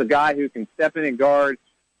 this is a guy who can step in and guard.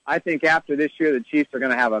 I think after this year, the Chiefs are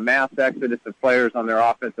going to have a mass exodus of players on their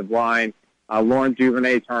offensive line. Lauren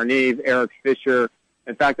Duvernay-Tarneve, Eric Fisher.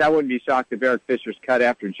 In fact, I wouldn't be shocked if Eric Fisher's cut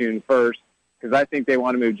after June 1st because I think they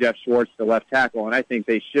want to move Jeff Schwartz to left tackle, and I think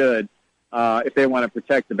they should if they want to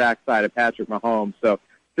protect the backside of Patrick Mahomes. So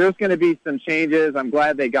there's going to be some changes. I'm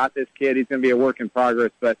glad they got this kid. He's going to be a work in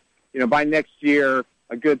progress. But, by next year,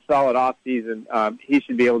 a good, solid offseason, he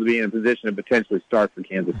should be able to be in a position to potentially start for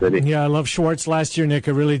Kansas City. Yeah, I love Schwartz last year, Nick.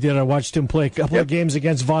 I really did. I watched him play a couple of games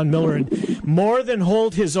against Von Miller and more than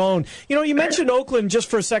hold his own. You mentioned Oakland just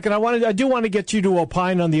for a second. I do want to get you to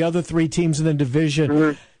opine on the other 3 teams in the division.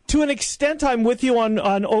 Mm-hmm. To an extent, I'm with you on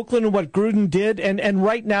Oakland and what Gruden did, and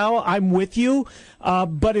right now I'm with you.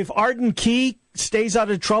 But if Arden Key stays out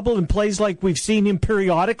of trouble and plays like we've seen him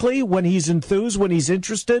periodically when he's enthused, when he's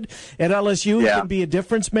interested at LSU, he can be a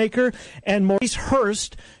difference maker. And Maurice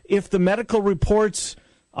Hurst, if the medical reports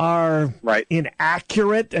are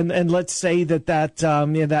inaccurate, and let's say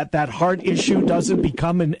that heart issue doesn't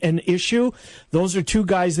become an issue, those are 2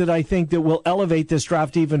 guys that I think that will elevate this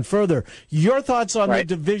draft even further. Your thoughts on the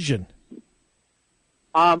division?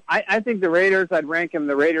 I think the Raiders, I'd rank them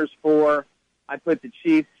the Raiders 4. I'd put the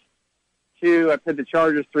Chiefs 2. I'd put the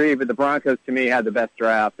Chargers 3, but the Broncos, to me, had the best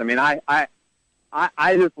draft. I mean, I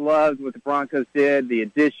just loved what the Broncos did, the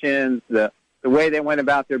additions, the way they went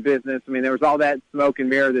about their business. I mean, there was all that smoke and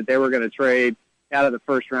mirror that they were going to trade out of the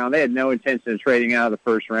first round. They had no intention of trading out of the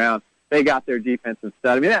first round. They got their defensive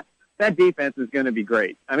stud. I mean, that defense is going to be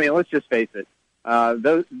great. I mean, let's just face it.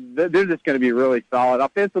 They're just going to be really solid.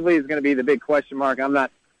 Offensively is going to be the big question mark. I'm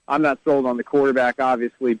not sold on the quarterback,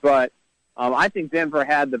 obviously, but I think Denver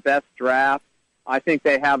had the best draft. I think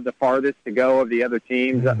they have the farthest to go of the other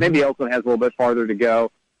teams. Maybe Oakland has a little bit farther to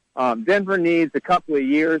go. Denver needs a couple of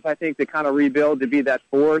years, I think, to kind of rebuild to be that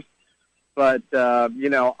force. But,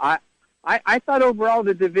 I thought overall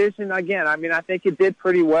the division, again, I mean, I think it did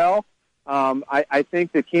pretty well. I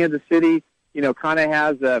think that Kansas City, kind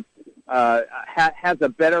of has a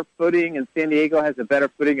better footing, and San Diego has a better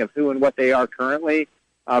footing of who and what they are currently.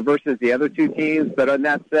 versus the other two teams. But on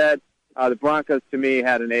that said, the Broncos to me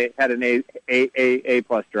had an A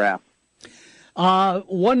plus draft.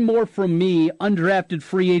 One more from me, undrafted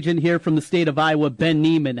free agent here from the state of Iowa, Ben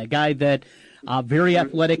Niemann, a guy that very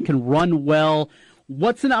athletic, can run well.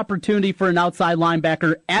 What's an opportunity for an outside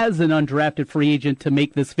linebacker as an undrafted free agent to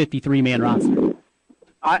make this 53-man roster?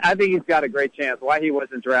 I think he's got a great chance. Why he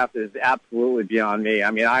wasn't drafted is absolutely beyond me.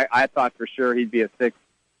 I mean, I thought for sure he'd be a 6th,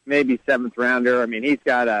 maybe 7th rounder. I mean, he's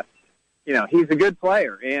got he's a good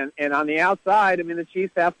player. And on the outside, I mean, the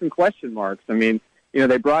Chiefs have some question marks. I mean,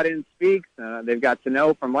 they brought in Speaks. They've got to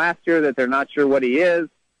know from last year that they're not sure what he is.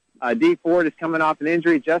 Dee Ford is coming off an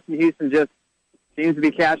injury. Justin Houston just seems to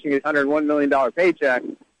be cashing his $101 million paycheck.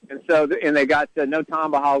 And they got no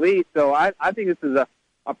Tamba Hali. So I think this is a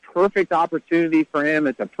perfect opportunity for him.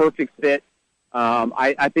 It's a perfect fit.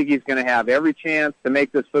 I think he's going to have every chance to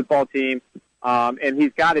make this football team. And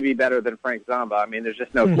he's got to be better than Frank Zamba. I mean, there's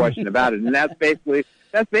just no question about it. And that's basically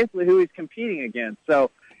who he's competing against.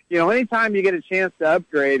 So, anytime you get a chance to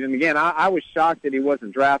upgrade, and again, I was shocked that he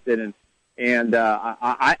wasn't drafted, and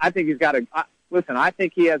I think he's got listen, I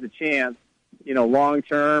think he has a chance, long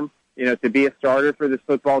term, to be a starter for this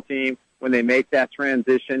football team when they make that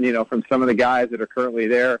transition, from some of the guys that are currently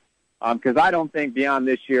there. Because I don't think beyond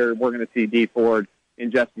this year we're going to see Dee Ford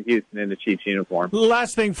and Justin Houston in the Chiefs uniform.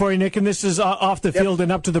 Last thing for you, Nick, and this is off the field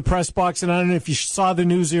and up to the press box, and I don't know if you saw the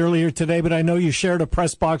news earlier today, but I know you shared a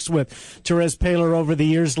press box with Therese Paylor over the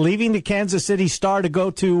years, leaving the Kansas City Star to go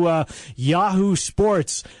to Yahoo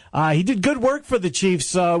Sports. He did good work for the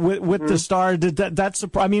Chiefs with the Star.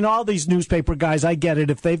 I mean, all these newspaper guys, I get it.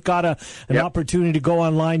 If they've got an opportunity to go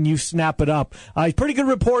online, you snap it up. He's a pretty good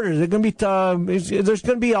reporter. There's going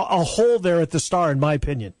to be a hole there at the Star, in my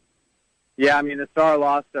opinion. Yeah, I mean, the Star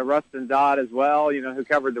lost Rustin Dodd as well, who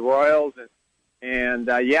covered the Royals. And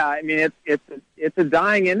I mean, it's a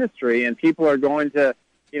dying industry, and people are going to,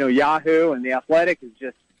 Yahoo, and The Athletic is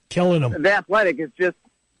just killing them. The Athletic is just,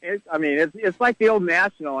 it's like the old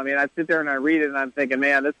National. I mean, I sit there and I read it, and I'm thinking,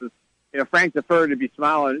 man, this is, Frank DeFord to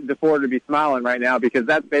be smiling right now, because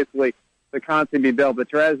that's basically the content be built. But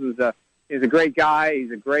Therese is a great guy. He's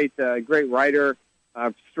a great writer,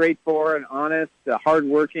 straightforward, honest,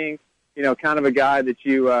 hardworking. Kind of a guy that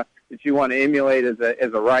you want to emulate as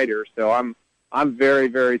a writer. So I'm very,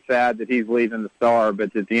 very sad that he's leaving the Star.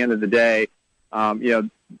 But at the end of the day,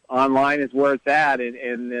 online is where it's at,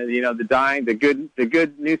 and the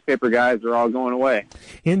good newspaper guys are all going away.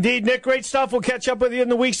 Indeed, Nick, great stuff. We'll catch up with you in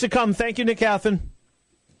the weeks to come. Thank you, Nick Athan.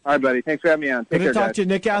 All right, buddy. Thanks for having me on. Good to talk to you,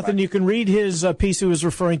 Nick Athan. You can read his piece he was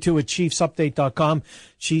referring to at ChiefsUpdate.com.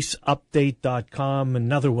 ChiefsUpdate.com.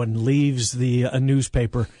 Another one leaves the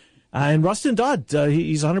newspaper. And Rustin Dodd,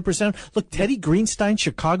 he's 100%. Look, Teddy Greenstein,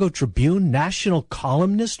 Chicago Tribune, national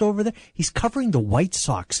columnist over there. He's covering the White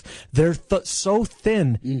Sox. They're so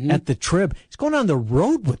thin at the Trib. He's going on the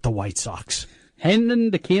road with the White Sox.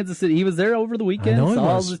 Heading to Kansas City. He was there over the weekend. Saw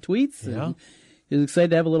all the tweets. Yeah. He was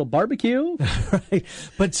excited to have a little barbecue. Right.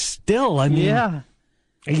 But still, I mean,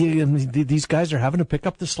 these guys are having to pick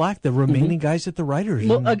up the slack, the remaining guys at the writers.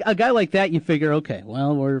 Well, a guy like that, you figure, okay,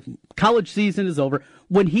 well, college season is over.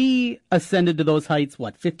 When he ascended to those heights,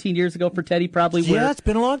 15 years ago for Teddy probably? Yeah, it's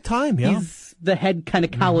been a long time, yeah. He's the head kind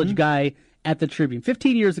of college guy at the Tribune.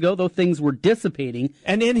 15 years ago, though, things were dissipating.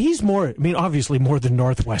 And he's obviously more than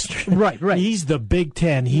Northwestern. Right. He's the Big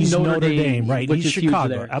Ten. He's Notre Dame, right? He's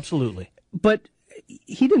Chicago, absolutely. But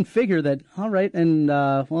he didn't figure that, all right, and,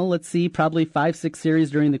 let's see, probably 5-6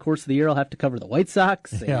 series during the course of the year, I'll have to cover the White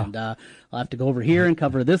Sox, and I'll have to go over here and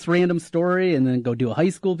cover this random story, and then go do a high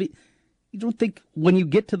school. You don't think, when you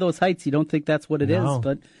get to those heights, you don't think that's what it is,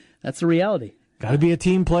 but that's the reality. Got to be a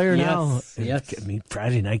team player now. Yes. I mean,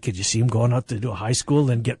 Friday night, could you see him going up to do a high school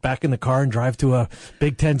and get back in the car and drive to a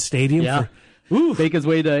Big Ten stadium? Yeah. Make his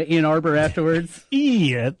way to Ann Arbor afterwards.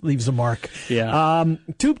 It leaves a mark. Yeah.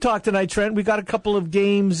 Tube Talk tonight, Trent. We got a couple of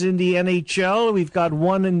games in the NHL. We've got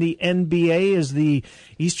one in the NBA as the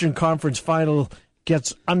Eastern Conference Final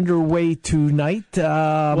gets underway tonight.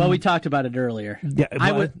 We talked about it earlier. Yeah,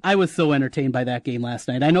 I was so entertained by that game last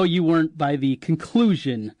night. I know you weren't by the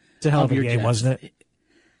conclusion. It's a hell of a your game, Jets. wasn't it?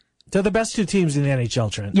 They're the best two teams in the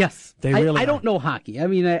NHL, Trent. Yes. They really I don't know hockey. I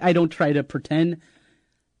mean, I don't try to pretend.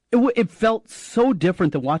 It felt so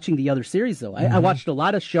different than watching the other series, though. I watched a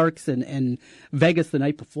lot of Sharks and Vegas the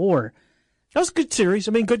night before. That was a good series.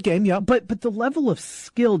 I mean, good game, yeah. But the level of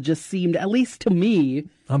skill just seemed, at least to me,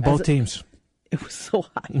 on both teams. It was so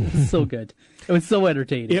high. It was so good. It was so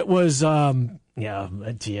entertaining. It was, That's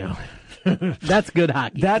good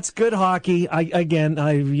hockey. That's good hockey.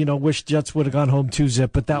 I wish Jets would have gone home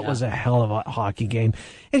 2-0, but that was a hell of a hockey game.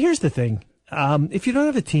 And here's the thing. if you don't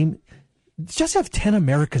have a team, just have 10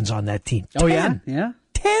 Americans on that team. 10. Oh, yeah? Yeah.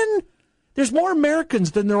 10? There's more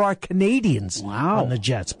Americans than there are Canadians on the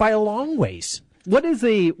Jets, by a long ways. What's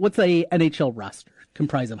a NHL roster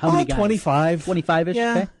comprised of? How many guys? 25. 25-ish?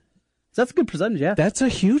 Yeah. Okay. So that's a good percentage, yeah. That's a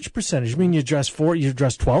huge percentage. I mean, you dress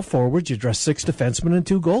 12 forwards, you dress 6 defensemen and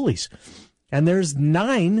 2 goalies. And there's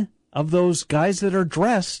 9 of those guys that are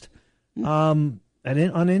dressed on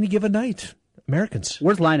any given night. Americans.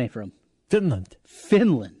 Where's Laine from? Finland.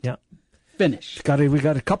 Yeah. Finnish. We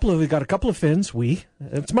got a couple of Finns.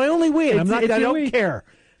 It's my only we. I don't care.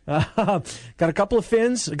 Got a couple of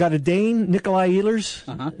Finns. Got a Dane, Nikolai Ehlers,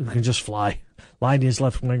 who can just fly. Line is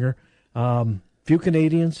left winger. Few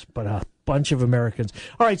Canadians, but a bunch of Americans.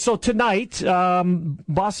 All right, so tonight,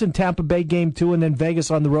 Boston, Tampa Bay game 2, and then Vegas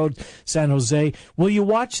on the road, San Jose. Will you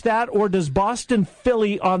watch that, or does Boston,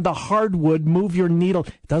 Philly on the hardwood move your needle?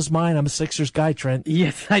 It does mine. I'm a Sixers guy, Trent.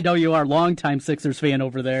 Yes, I know you are. Longtime Sixers fan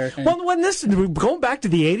over there. Well, going back to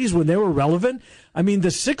the 80s when they were relevant, I mean,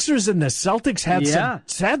 the Sixers and the Celtics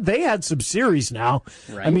had some series now.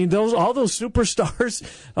 Right. I mean, all those superstars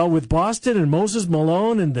with Boston and Moses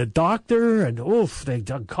Malone and the Doctor and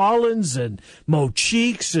Doug Collins and Mo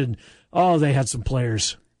Cheeks and they had some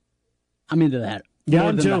players. I'm into that. Yeah, More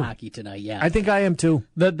I'm than too. the hockey tonight. Yeah, I think I am too.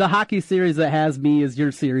 The hockey series that has me is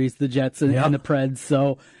your series, the Jets and the Preds.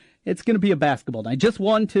 So it's going to be a basketball night. Just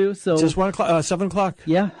 1, too. So just 1 o'clock, 7 o'clock.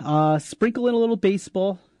 Yeah, sprinkle in a little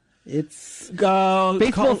baseball. It's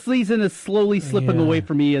baseball season is slowly slipping away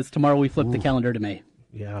from me as tomorrow we flip the calendar to May.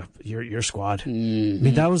 Yeah, your squad. Mm-hmm. I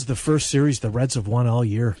mean, that was the first series the Reds have won all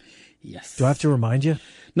year. Yes. Do I have to remind you?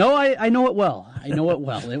 No, I know it well. It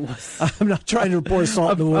was. I'm not trying to pour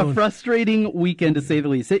salt in the wound. A frustrating weekend, to say the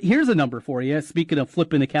least. Here's a number for you. Speaking of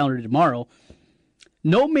flipping the calendar tomorrow,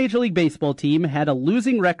 no Major League Baseball team had a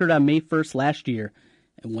losing record on May 1st last year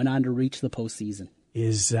and went on to reach the postseason.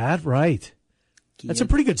 Is that right? That's a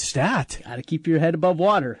pretty good stat. Got to keep your head above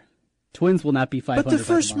water. Twins will not be 500. But the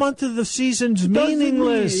first month of the season's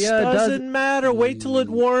meaningless. Doesn't matter. Wait till it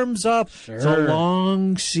warms up. Sure. It's a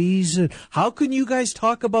long season. How can you guys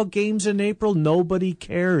talk about games in April? Nobody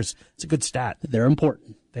cares. It's a good stat. They're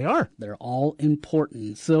important. They are. They're all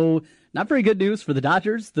important. So not very good news for the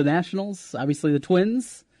Dodgers, the Nationals, obviously the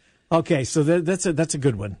Twins. Okay, so that's a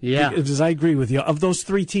good one. Yeah. Because I agree with you. Of those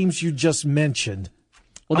 3 teams you just mentioned.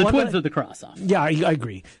 Well, the Twins are the cross-off. Yeah, I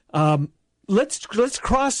agree. Let's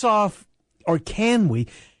cross off, or can we?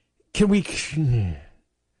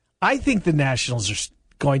 I think the Nationals are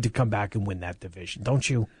going to come back and win that division, don't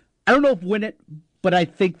you? I don't know if win it, but I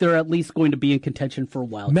think they're at least going to be in contention for a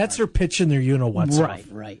while. Mets are pitching their you-know-what's off.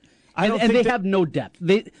 Right. And they have no depth.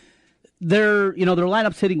 Their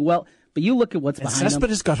lineup's hitting well, but you look at what's behind them.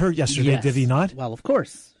 Cespedes got hurt yesterday, did he not? Well, of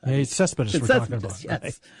course. It's Cespedes we're talking about. Yes.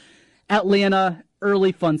 Right? Atlanta,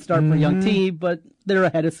 early fun start for a young team, but they're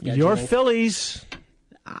ahead of schedule. Your Phillies.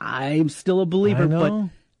 I'm still a believer,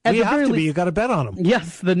 but you have to be. You got to bet on them.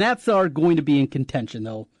 Yes, the Nats are going to be in contention,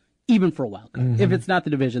 though, even for a wild card. If it's not the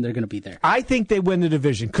division, they're going to be there. I think they win the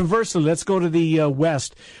division. Conversely, let's go to the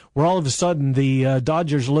West, where all of a sudden the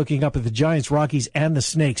Dodgers are looking up at the Giants, Rockies, and the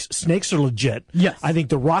Snakes. Snakes are legit. Yes. I think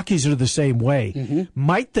the Rockies are the same way. Mm-hmm.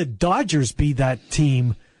 Might the Dodgers be that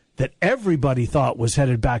team that everybody thought was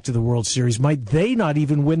headed back to the World Series? Might they not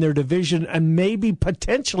even win their division and maybe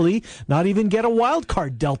potentially not even get a wild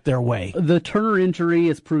card dealt their way? The Turner injury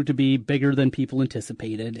has proved to be bigger than people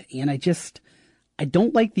anticipated, and I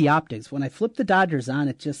don't like the optics. When I flip the Dodgers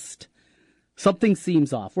on, something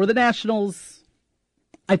seems off. Where the Nationals,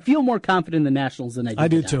 I feel more confident in the Nationals than I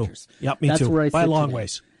do the Dodgers. Too. Yep, me That's too. Where I by a long today.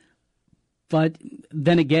 ways. But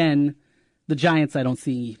then again, the Giants I don't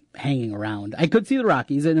see hanging around. I could see the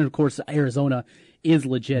Rockies, and of course Arizona is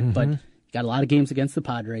legit, but you got a lot of games against the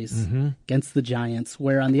Padres, against the Giants,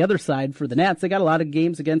 where on the other side for the Nats, they got a lot of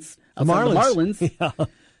games against the Marlins.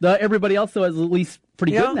 Yeah. Everybody else though is at least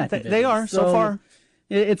pretty good in that division. They are so far.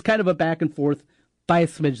 It's kind of a back and forth. By a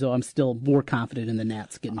smidge, though, I'm still more confident in the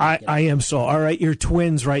Nats getting back. I am so. All right, your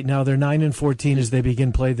Twins right now, they're 9-14 as they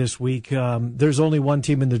begin play this week. There's only one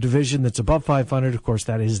team in the division that's above 500. Of course,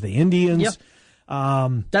 that is the Indians.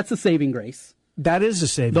 Yep. That's a saving grace. That is a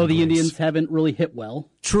saving grace. Though the grace. Indians haven't really hit well.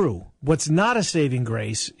 True. What's not a saving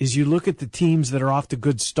grace is you look at the teams that are off to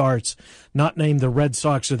good starts, not named the Red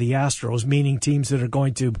Sox or the Astros, meaning teams that are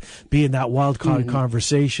going to be in that wild card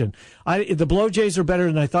conversation. The Blue Jays are better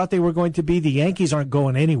than I thought they were going to be. The Yankees aren't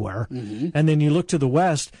going anywhere. And then you look to the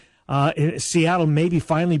West, Seattle maybe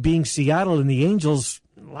finally being Seattle, and the Angels,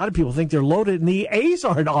 a lot of people think they're loaded, and the A's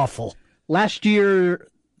aren't awful. Last year,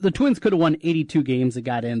 the Twins could have won 82 games that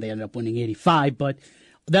got in. They ended up winning 85, but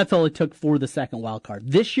That's all it took for the second wild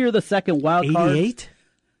card. This year, the second wild card... 88?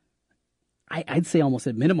 I'd say almost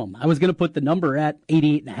at minimum. I was going to put the number at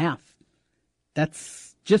 88.5.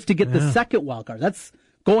 That's just to get the second wild card. That's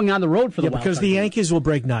going on the road for the wild card. Because the Yankees will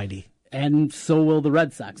break 90. And so will the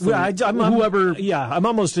Red Sox. So I'm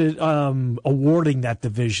almost awarding that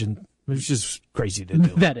division, which is crazy to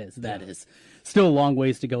do. That is. Still a long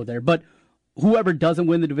ways to go there. But whoever doesn't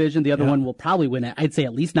win the division, the other one will probably win it. I'd say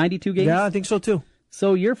at least 92 games. Yeah, I think so too.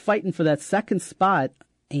 So you're fighting for that second spot,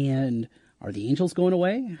 and are the Angels going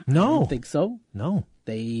away? No. I don't think so. No.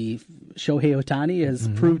 Shohei Ohtani has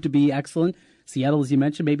proved to be excellent. Seattle, as you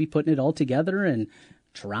mentioned, maybe putting it all together, and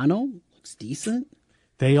Toronto looks decent.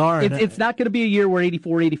 They are. It's not going to be a year where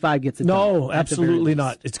 84-85 gets it done. No, absolutely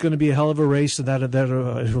not. It's going to be a hell of a race, and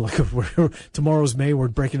tomorrow's May. We're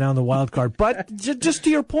breaking down the wild card. But just to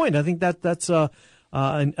your point, I think that's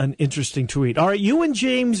an interesting tweet. All right, you and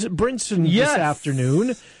James Brinson this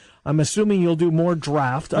afternoon. I'm assuming you'll do more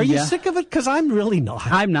draft. Are you sick of it? Because I'm really not.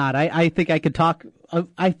 I'm not. I think I could talk.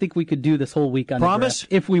 I think we could do this whole week on the draft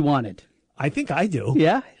if we wanted. I think I do.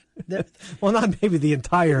 Yeah. Well, not maybe the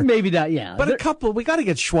entire. Maybe not, yeah. But a couple. We got to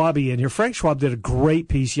get Schwabe in here. Frank Schwab did a great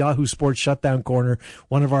piece, Yahoo Sports Shutdown Corner,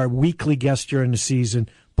 one of our weekly guests during the season.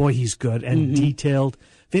 Boy, he's good and detailed.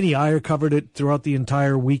 Vinny Iyer covered it throughout the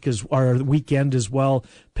entire weekend as well,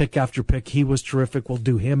 pick after pick. He was terrific. We'll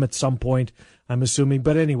do him at some point, I'm assuming.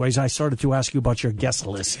 But anyways, I started to ask you about your guest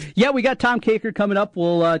list. Yeah, we got Tom Caker coming up.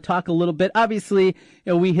 We'll talk a little bit. Obviously,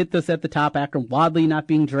 we hit this at the top. Akram Wadley not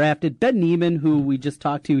being drafted. Ben Neiman, who we just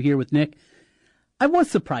talked to here with Nick. I was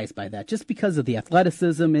surprised by that just because of the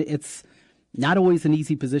athleticism. It's not always an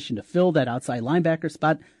easy position to fill, that outside linebacker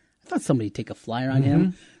spot. I thought somebody would take a flyer on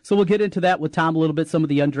him. So we'll get into that with Tom a little bit, some of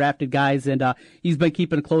the undrafted guys. And he's been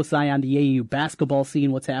keeping a close eye on the AAU basketball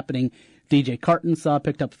scene, what's happening. DJ Carton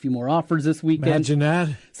picked up a few more offers this weekend. Imagine that.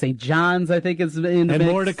 St. John's, I think, is in the mix. And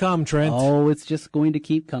more to come, Trent. Oh, it's just going to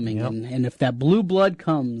keep coming. Yep. And if that blue blood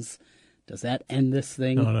comes, does that end this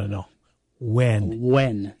thing? No.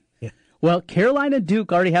 When? Yeah. Well, Carolina and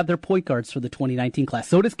Duke already have their point guards for the 2019 class.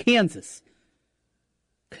 So does Kansas.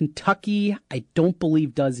 Kentucky, I don't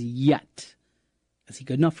believe does yet. Is he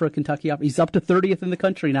good enough for a Kentucky offer? He's up to 30th in the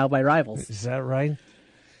country now by rivals. Is that right?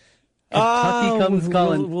 Kentucky comes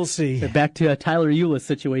calling. We'll see. Back to a Tyler Eulis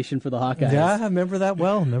situation for the Hawkeyes. Yeah, I remember that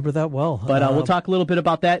well. But we'll talk a little bit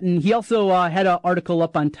about that. And he also had an article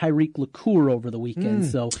up on Tyreek LaCour over the weekend.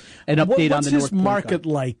 So an update on the North. What's his market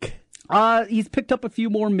like? He's picked up a few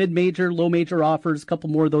more mid-major, low-major offers, a couple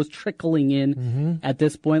more of those trickling in at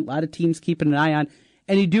this point. A lot of teams keeping an eye on.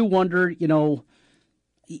 And you do wonder,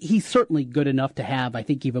 he's certainly good enough to have, I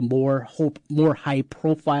think, even more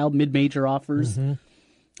high-profile mid-major offers.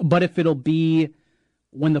 But if it'll be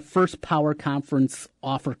when the first power conference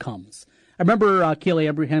offer comes. I remember Caleb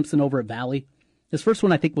Abrahamson over at Valley. His first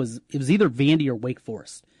one, I think, was either Vandy or Wake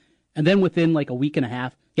Forest. And then within like a week and a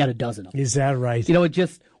half, he had a dozen of them. Is that right? It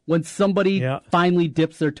just, when somebody finally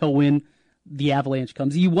dips their toe in, the avalanche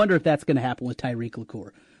comes. You wonder if that's going to happen with Tyreek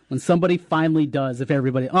LaCour. When somebody finally does, if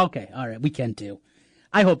everybody, okay, all right, we can too.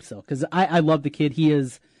 I hope so, because I love the kid.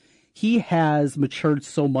 He has matured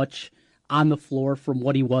so much on the floor from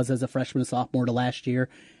what he was as a freshman and sophomore to last year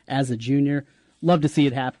as a junior. Love to see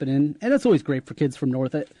it happen, and it's always great for kids from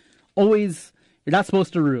North. You're not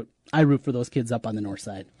supposed to root. I root for those kids up on the north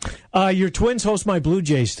side. Your Twins host my Blue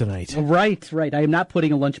Jays tonight. Right. I am not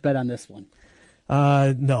putting a lunch bet on this one.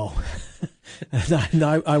 No.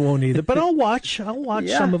 No, I won't either. But I'll watch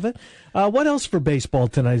some of it. What else for baseball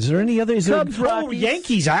tonight? Is there any other?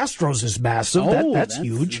 Yankees Astros is massive. That's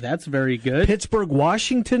huge. That's very good. Pittsburgh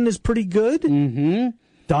Washington is pretty good.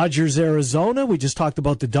 Dodgers Arizona. We just talked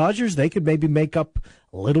about the Dodgers. They could maybe make up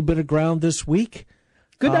a little bit of ground this week.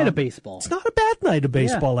 Good night of baseball. It's not a bad night of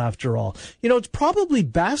baseball after all. It's probably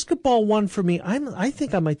basketball one for me. I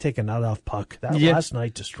think I might take a nut off puck. That last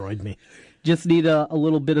night destroyed me. Just need a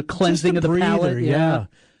little bit of cleansing of the palate. Yeah.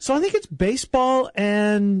 So I think it's baseball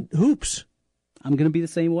and hoops. I'm going to be the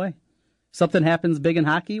same way. Something happens big in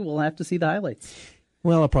hockey, we'll have to see the highlights.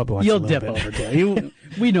 Well, I'll probably watch You'll a little dip bit. over there.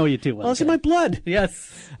 We know you too well. Well, it's in my blood.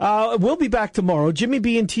 Yes. We'll be back tomorrow. Jimmy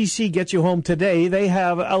B and TC get you home today. They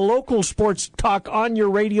have a local sports talk on your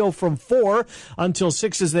radio from 4 until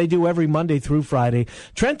 6 as they do every Monday through Friday.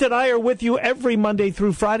 Trent and I are with you every Monday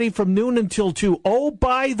through Friday from noon until 2. Oh,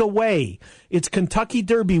 by the way, it's Kentucky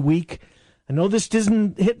Derby week. I know this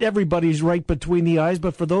doesn't hit everybody's right between the eyes,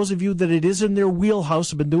 but for those of you that it is in their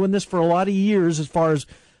wheelhouse, I've been doing this for a lot of years as far as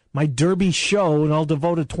my Derby show, and I'll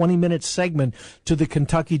devote a 20-minute segment to the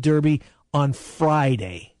Kentucky Derby on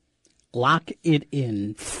Friday. Lock it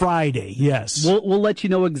in. Friday, yes. We'll let you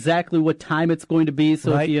know exactly what time it's going to be.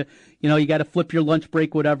 So Right. if you got to flip your lunch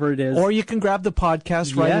break, whatever it is. Or you can grab the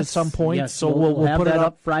podcast at some point. Yes. So we'll have put that it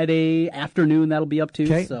up. Friday afternoon. That'll be up too.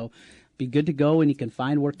 Okay. So be good to go, and you can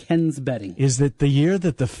find where Ken's betting. Is that the year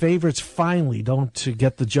that the favorites finally don't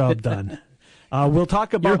get the job done? We'll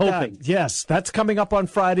talk about You're that. hoping. Yes, that's coming up on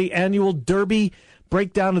Friday. Annual Derby,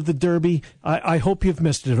 breakdown of the Derby. I hope you've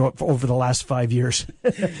missed it over the last 5 years.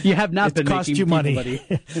 You have not been cost making you money. money.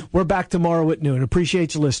 We're back tomorrow at noon.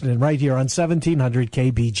 Appreciate you listening right here on 1700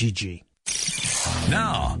 KBGG.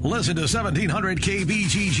 Now, listen to 1700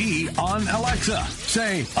 KBGG on Alexa.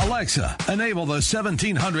 Say, Alexa, enable the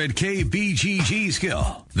 1700 KBGG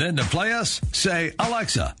skill. Then to play us, say,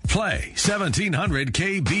 Alexa, play 1700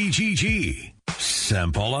 KBGG.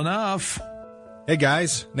 Simple enough. Hey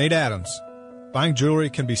guys, Nate Adams. Buying jewelry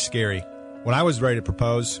can be scary. When I was ready to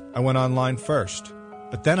propose, I went online first.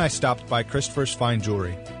 But then I stopped by Christopher's Fine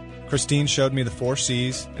Jewelry. Christine showed me the 4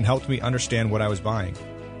 C's and helped me understand what I was buying.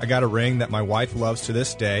 I got a ring that my wife loves to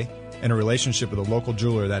this day and a relationship with a local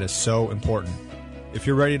jeweler that is so important. If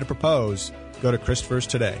you're ready to propose, go to Christopher's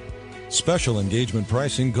today. Special engagement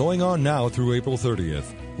pricing going on now through April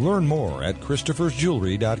 30th. Learn more at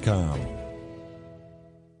Christopher'sJewelry.com.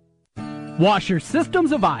 Washer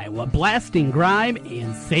Systems of Iowa, blasting grime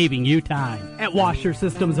and saving you time. At Washer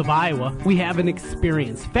Systems of Iowa, we have an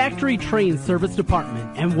experienced factory-trained service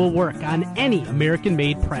department and will work on any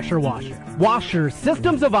American-made pressure washer. Washer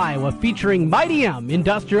Systems of Iowa, featuring Mighty M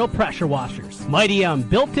industrial pressure washers. Mighty M,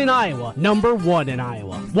 built in Iowa, #1 in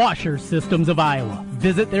Iowa. Washer Systems of Iowa.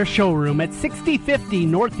 Visit their showroom at 6050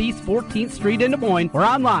 Northeast 14th Street in Des Moines or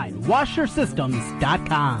online,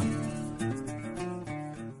 washersystems.com.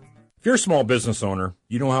 If you're a small business owner,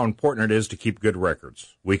 you know how important it is to keep good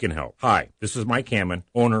records. We can help. Hi, this is Mike Hammond,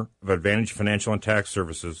 owner of Advantage Financial and Tax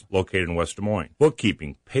Services located in West Des Moines.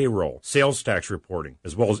 Bookkeeping, payroll, sales tax reporting,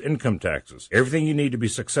 as well as income taxes. Everything you need to be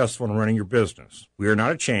successful in running your business. We are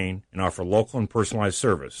not a chain and offer local and personalized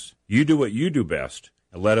service. You do what you do best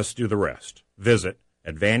and let us do the rest. Visit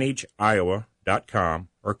AdvantageIowa.com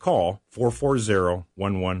or call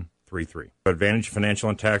 440-1133. Advantage Financial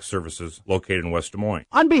and Tax Services located in West Des Moines.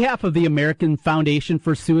 On behalf of the American Foundation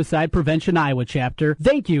for Suicide Prevention Iowa chapter,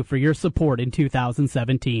 thank you for your support in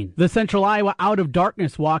 2017. The Central Iowa Out of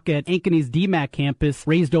Darkness Walk at Ankeny's DMAC campus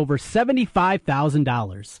raised over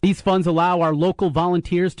 $75,000. These funds allow our local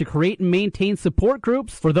volunteers to create and maintain support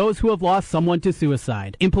groups for those who have lost someone to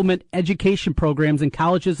suicide, implement education programs in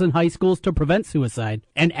colleges and high schools to prevent suicide,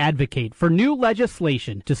 and advocate for new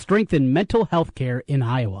legislation to strengthen mental health care in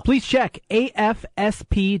Iowa. Please check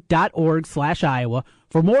afsp.org/Iowa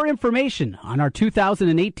for more information on our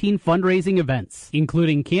 2018 fundraising events,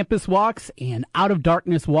 including campus walks and Out of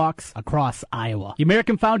Darkness walks across Iowa. The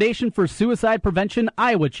American Foundation for Suicide Prevention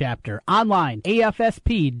Iowa chapter, online,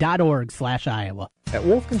 afsp.org/Iowa. At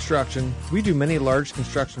Wolf Construction, we do many large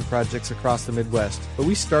construction projects across the Midwest, but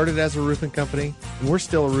we started as a roofing company, and we're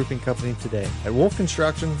still a roofing company today. At Wolf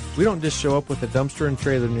Construction, we don't just show up with a dumpster and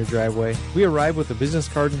trailer in your driveway. We arrive with a business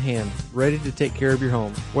card in hand, ready to take care of your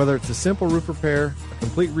home. Whether it's a simple roof repair, a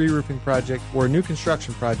complete re-roofing project, or a new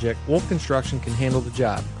construction project, Wolf Construction can handle the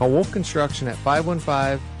job. Call Wolf Construction at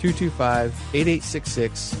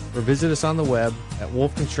 515-225-8866 or visit us on the web at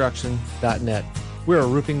wolfconstruction.net. We're a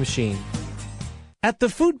roofing machine. At the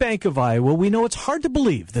Food Bank of Iowa, we know it's hard to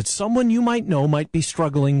believe that someone you might know might be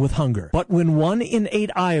struggling with hunger. But when 1 in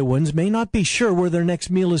 8 Iowans may not be sure where their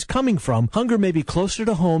next meal is coming from, hunger may be closer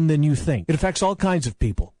to home than you think. It affects all kinds of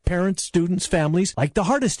people. Parents, students, families, like the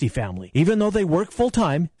Hardesty family. Even though they work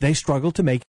full-time, they struggle to make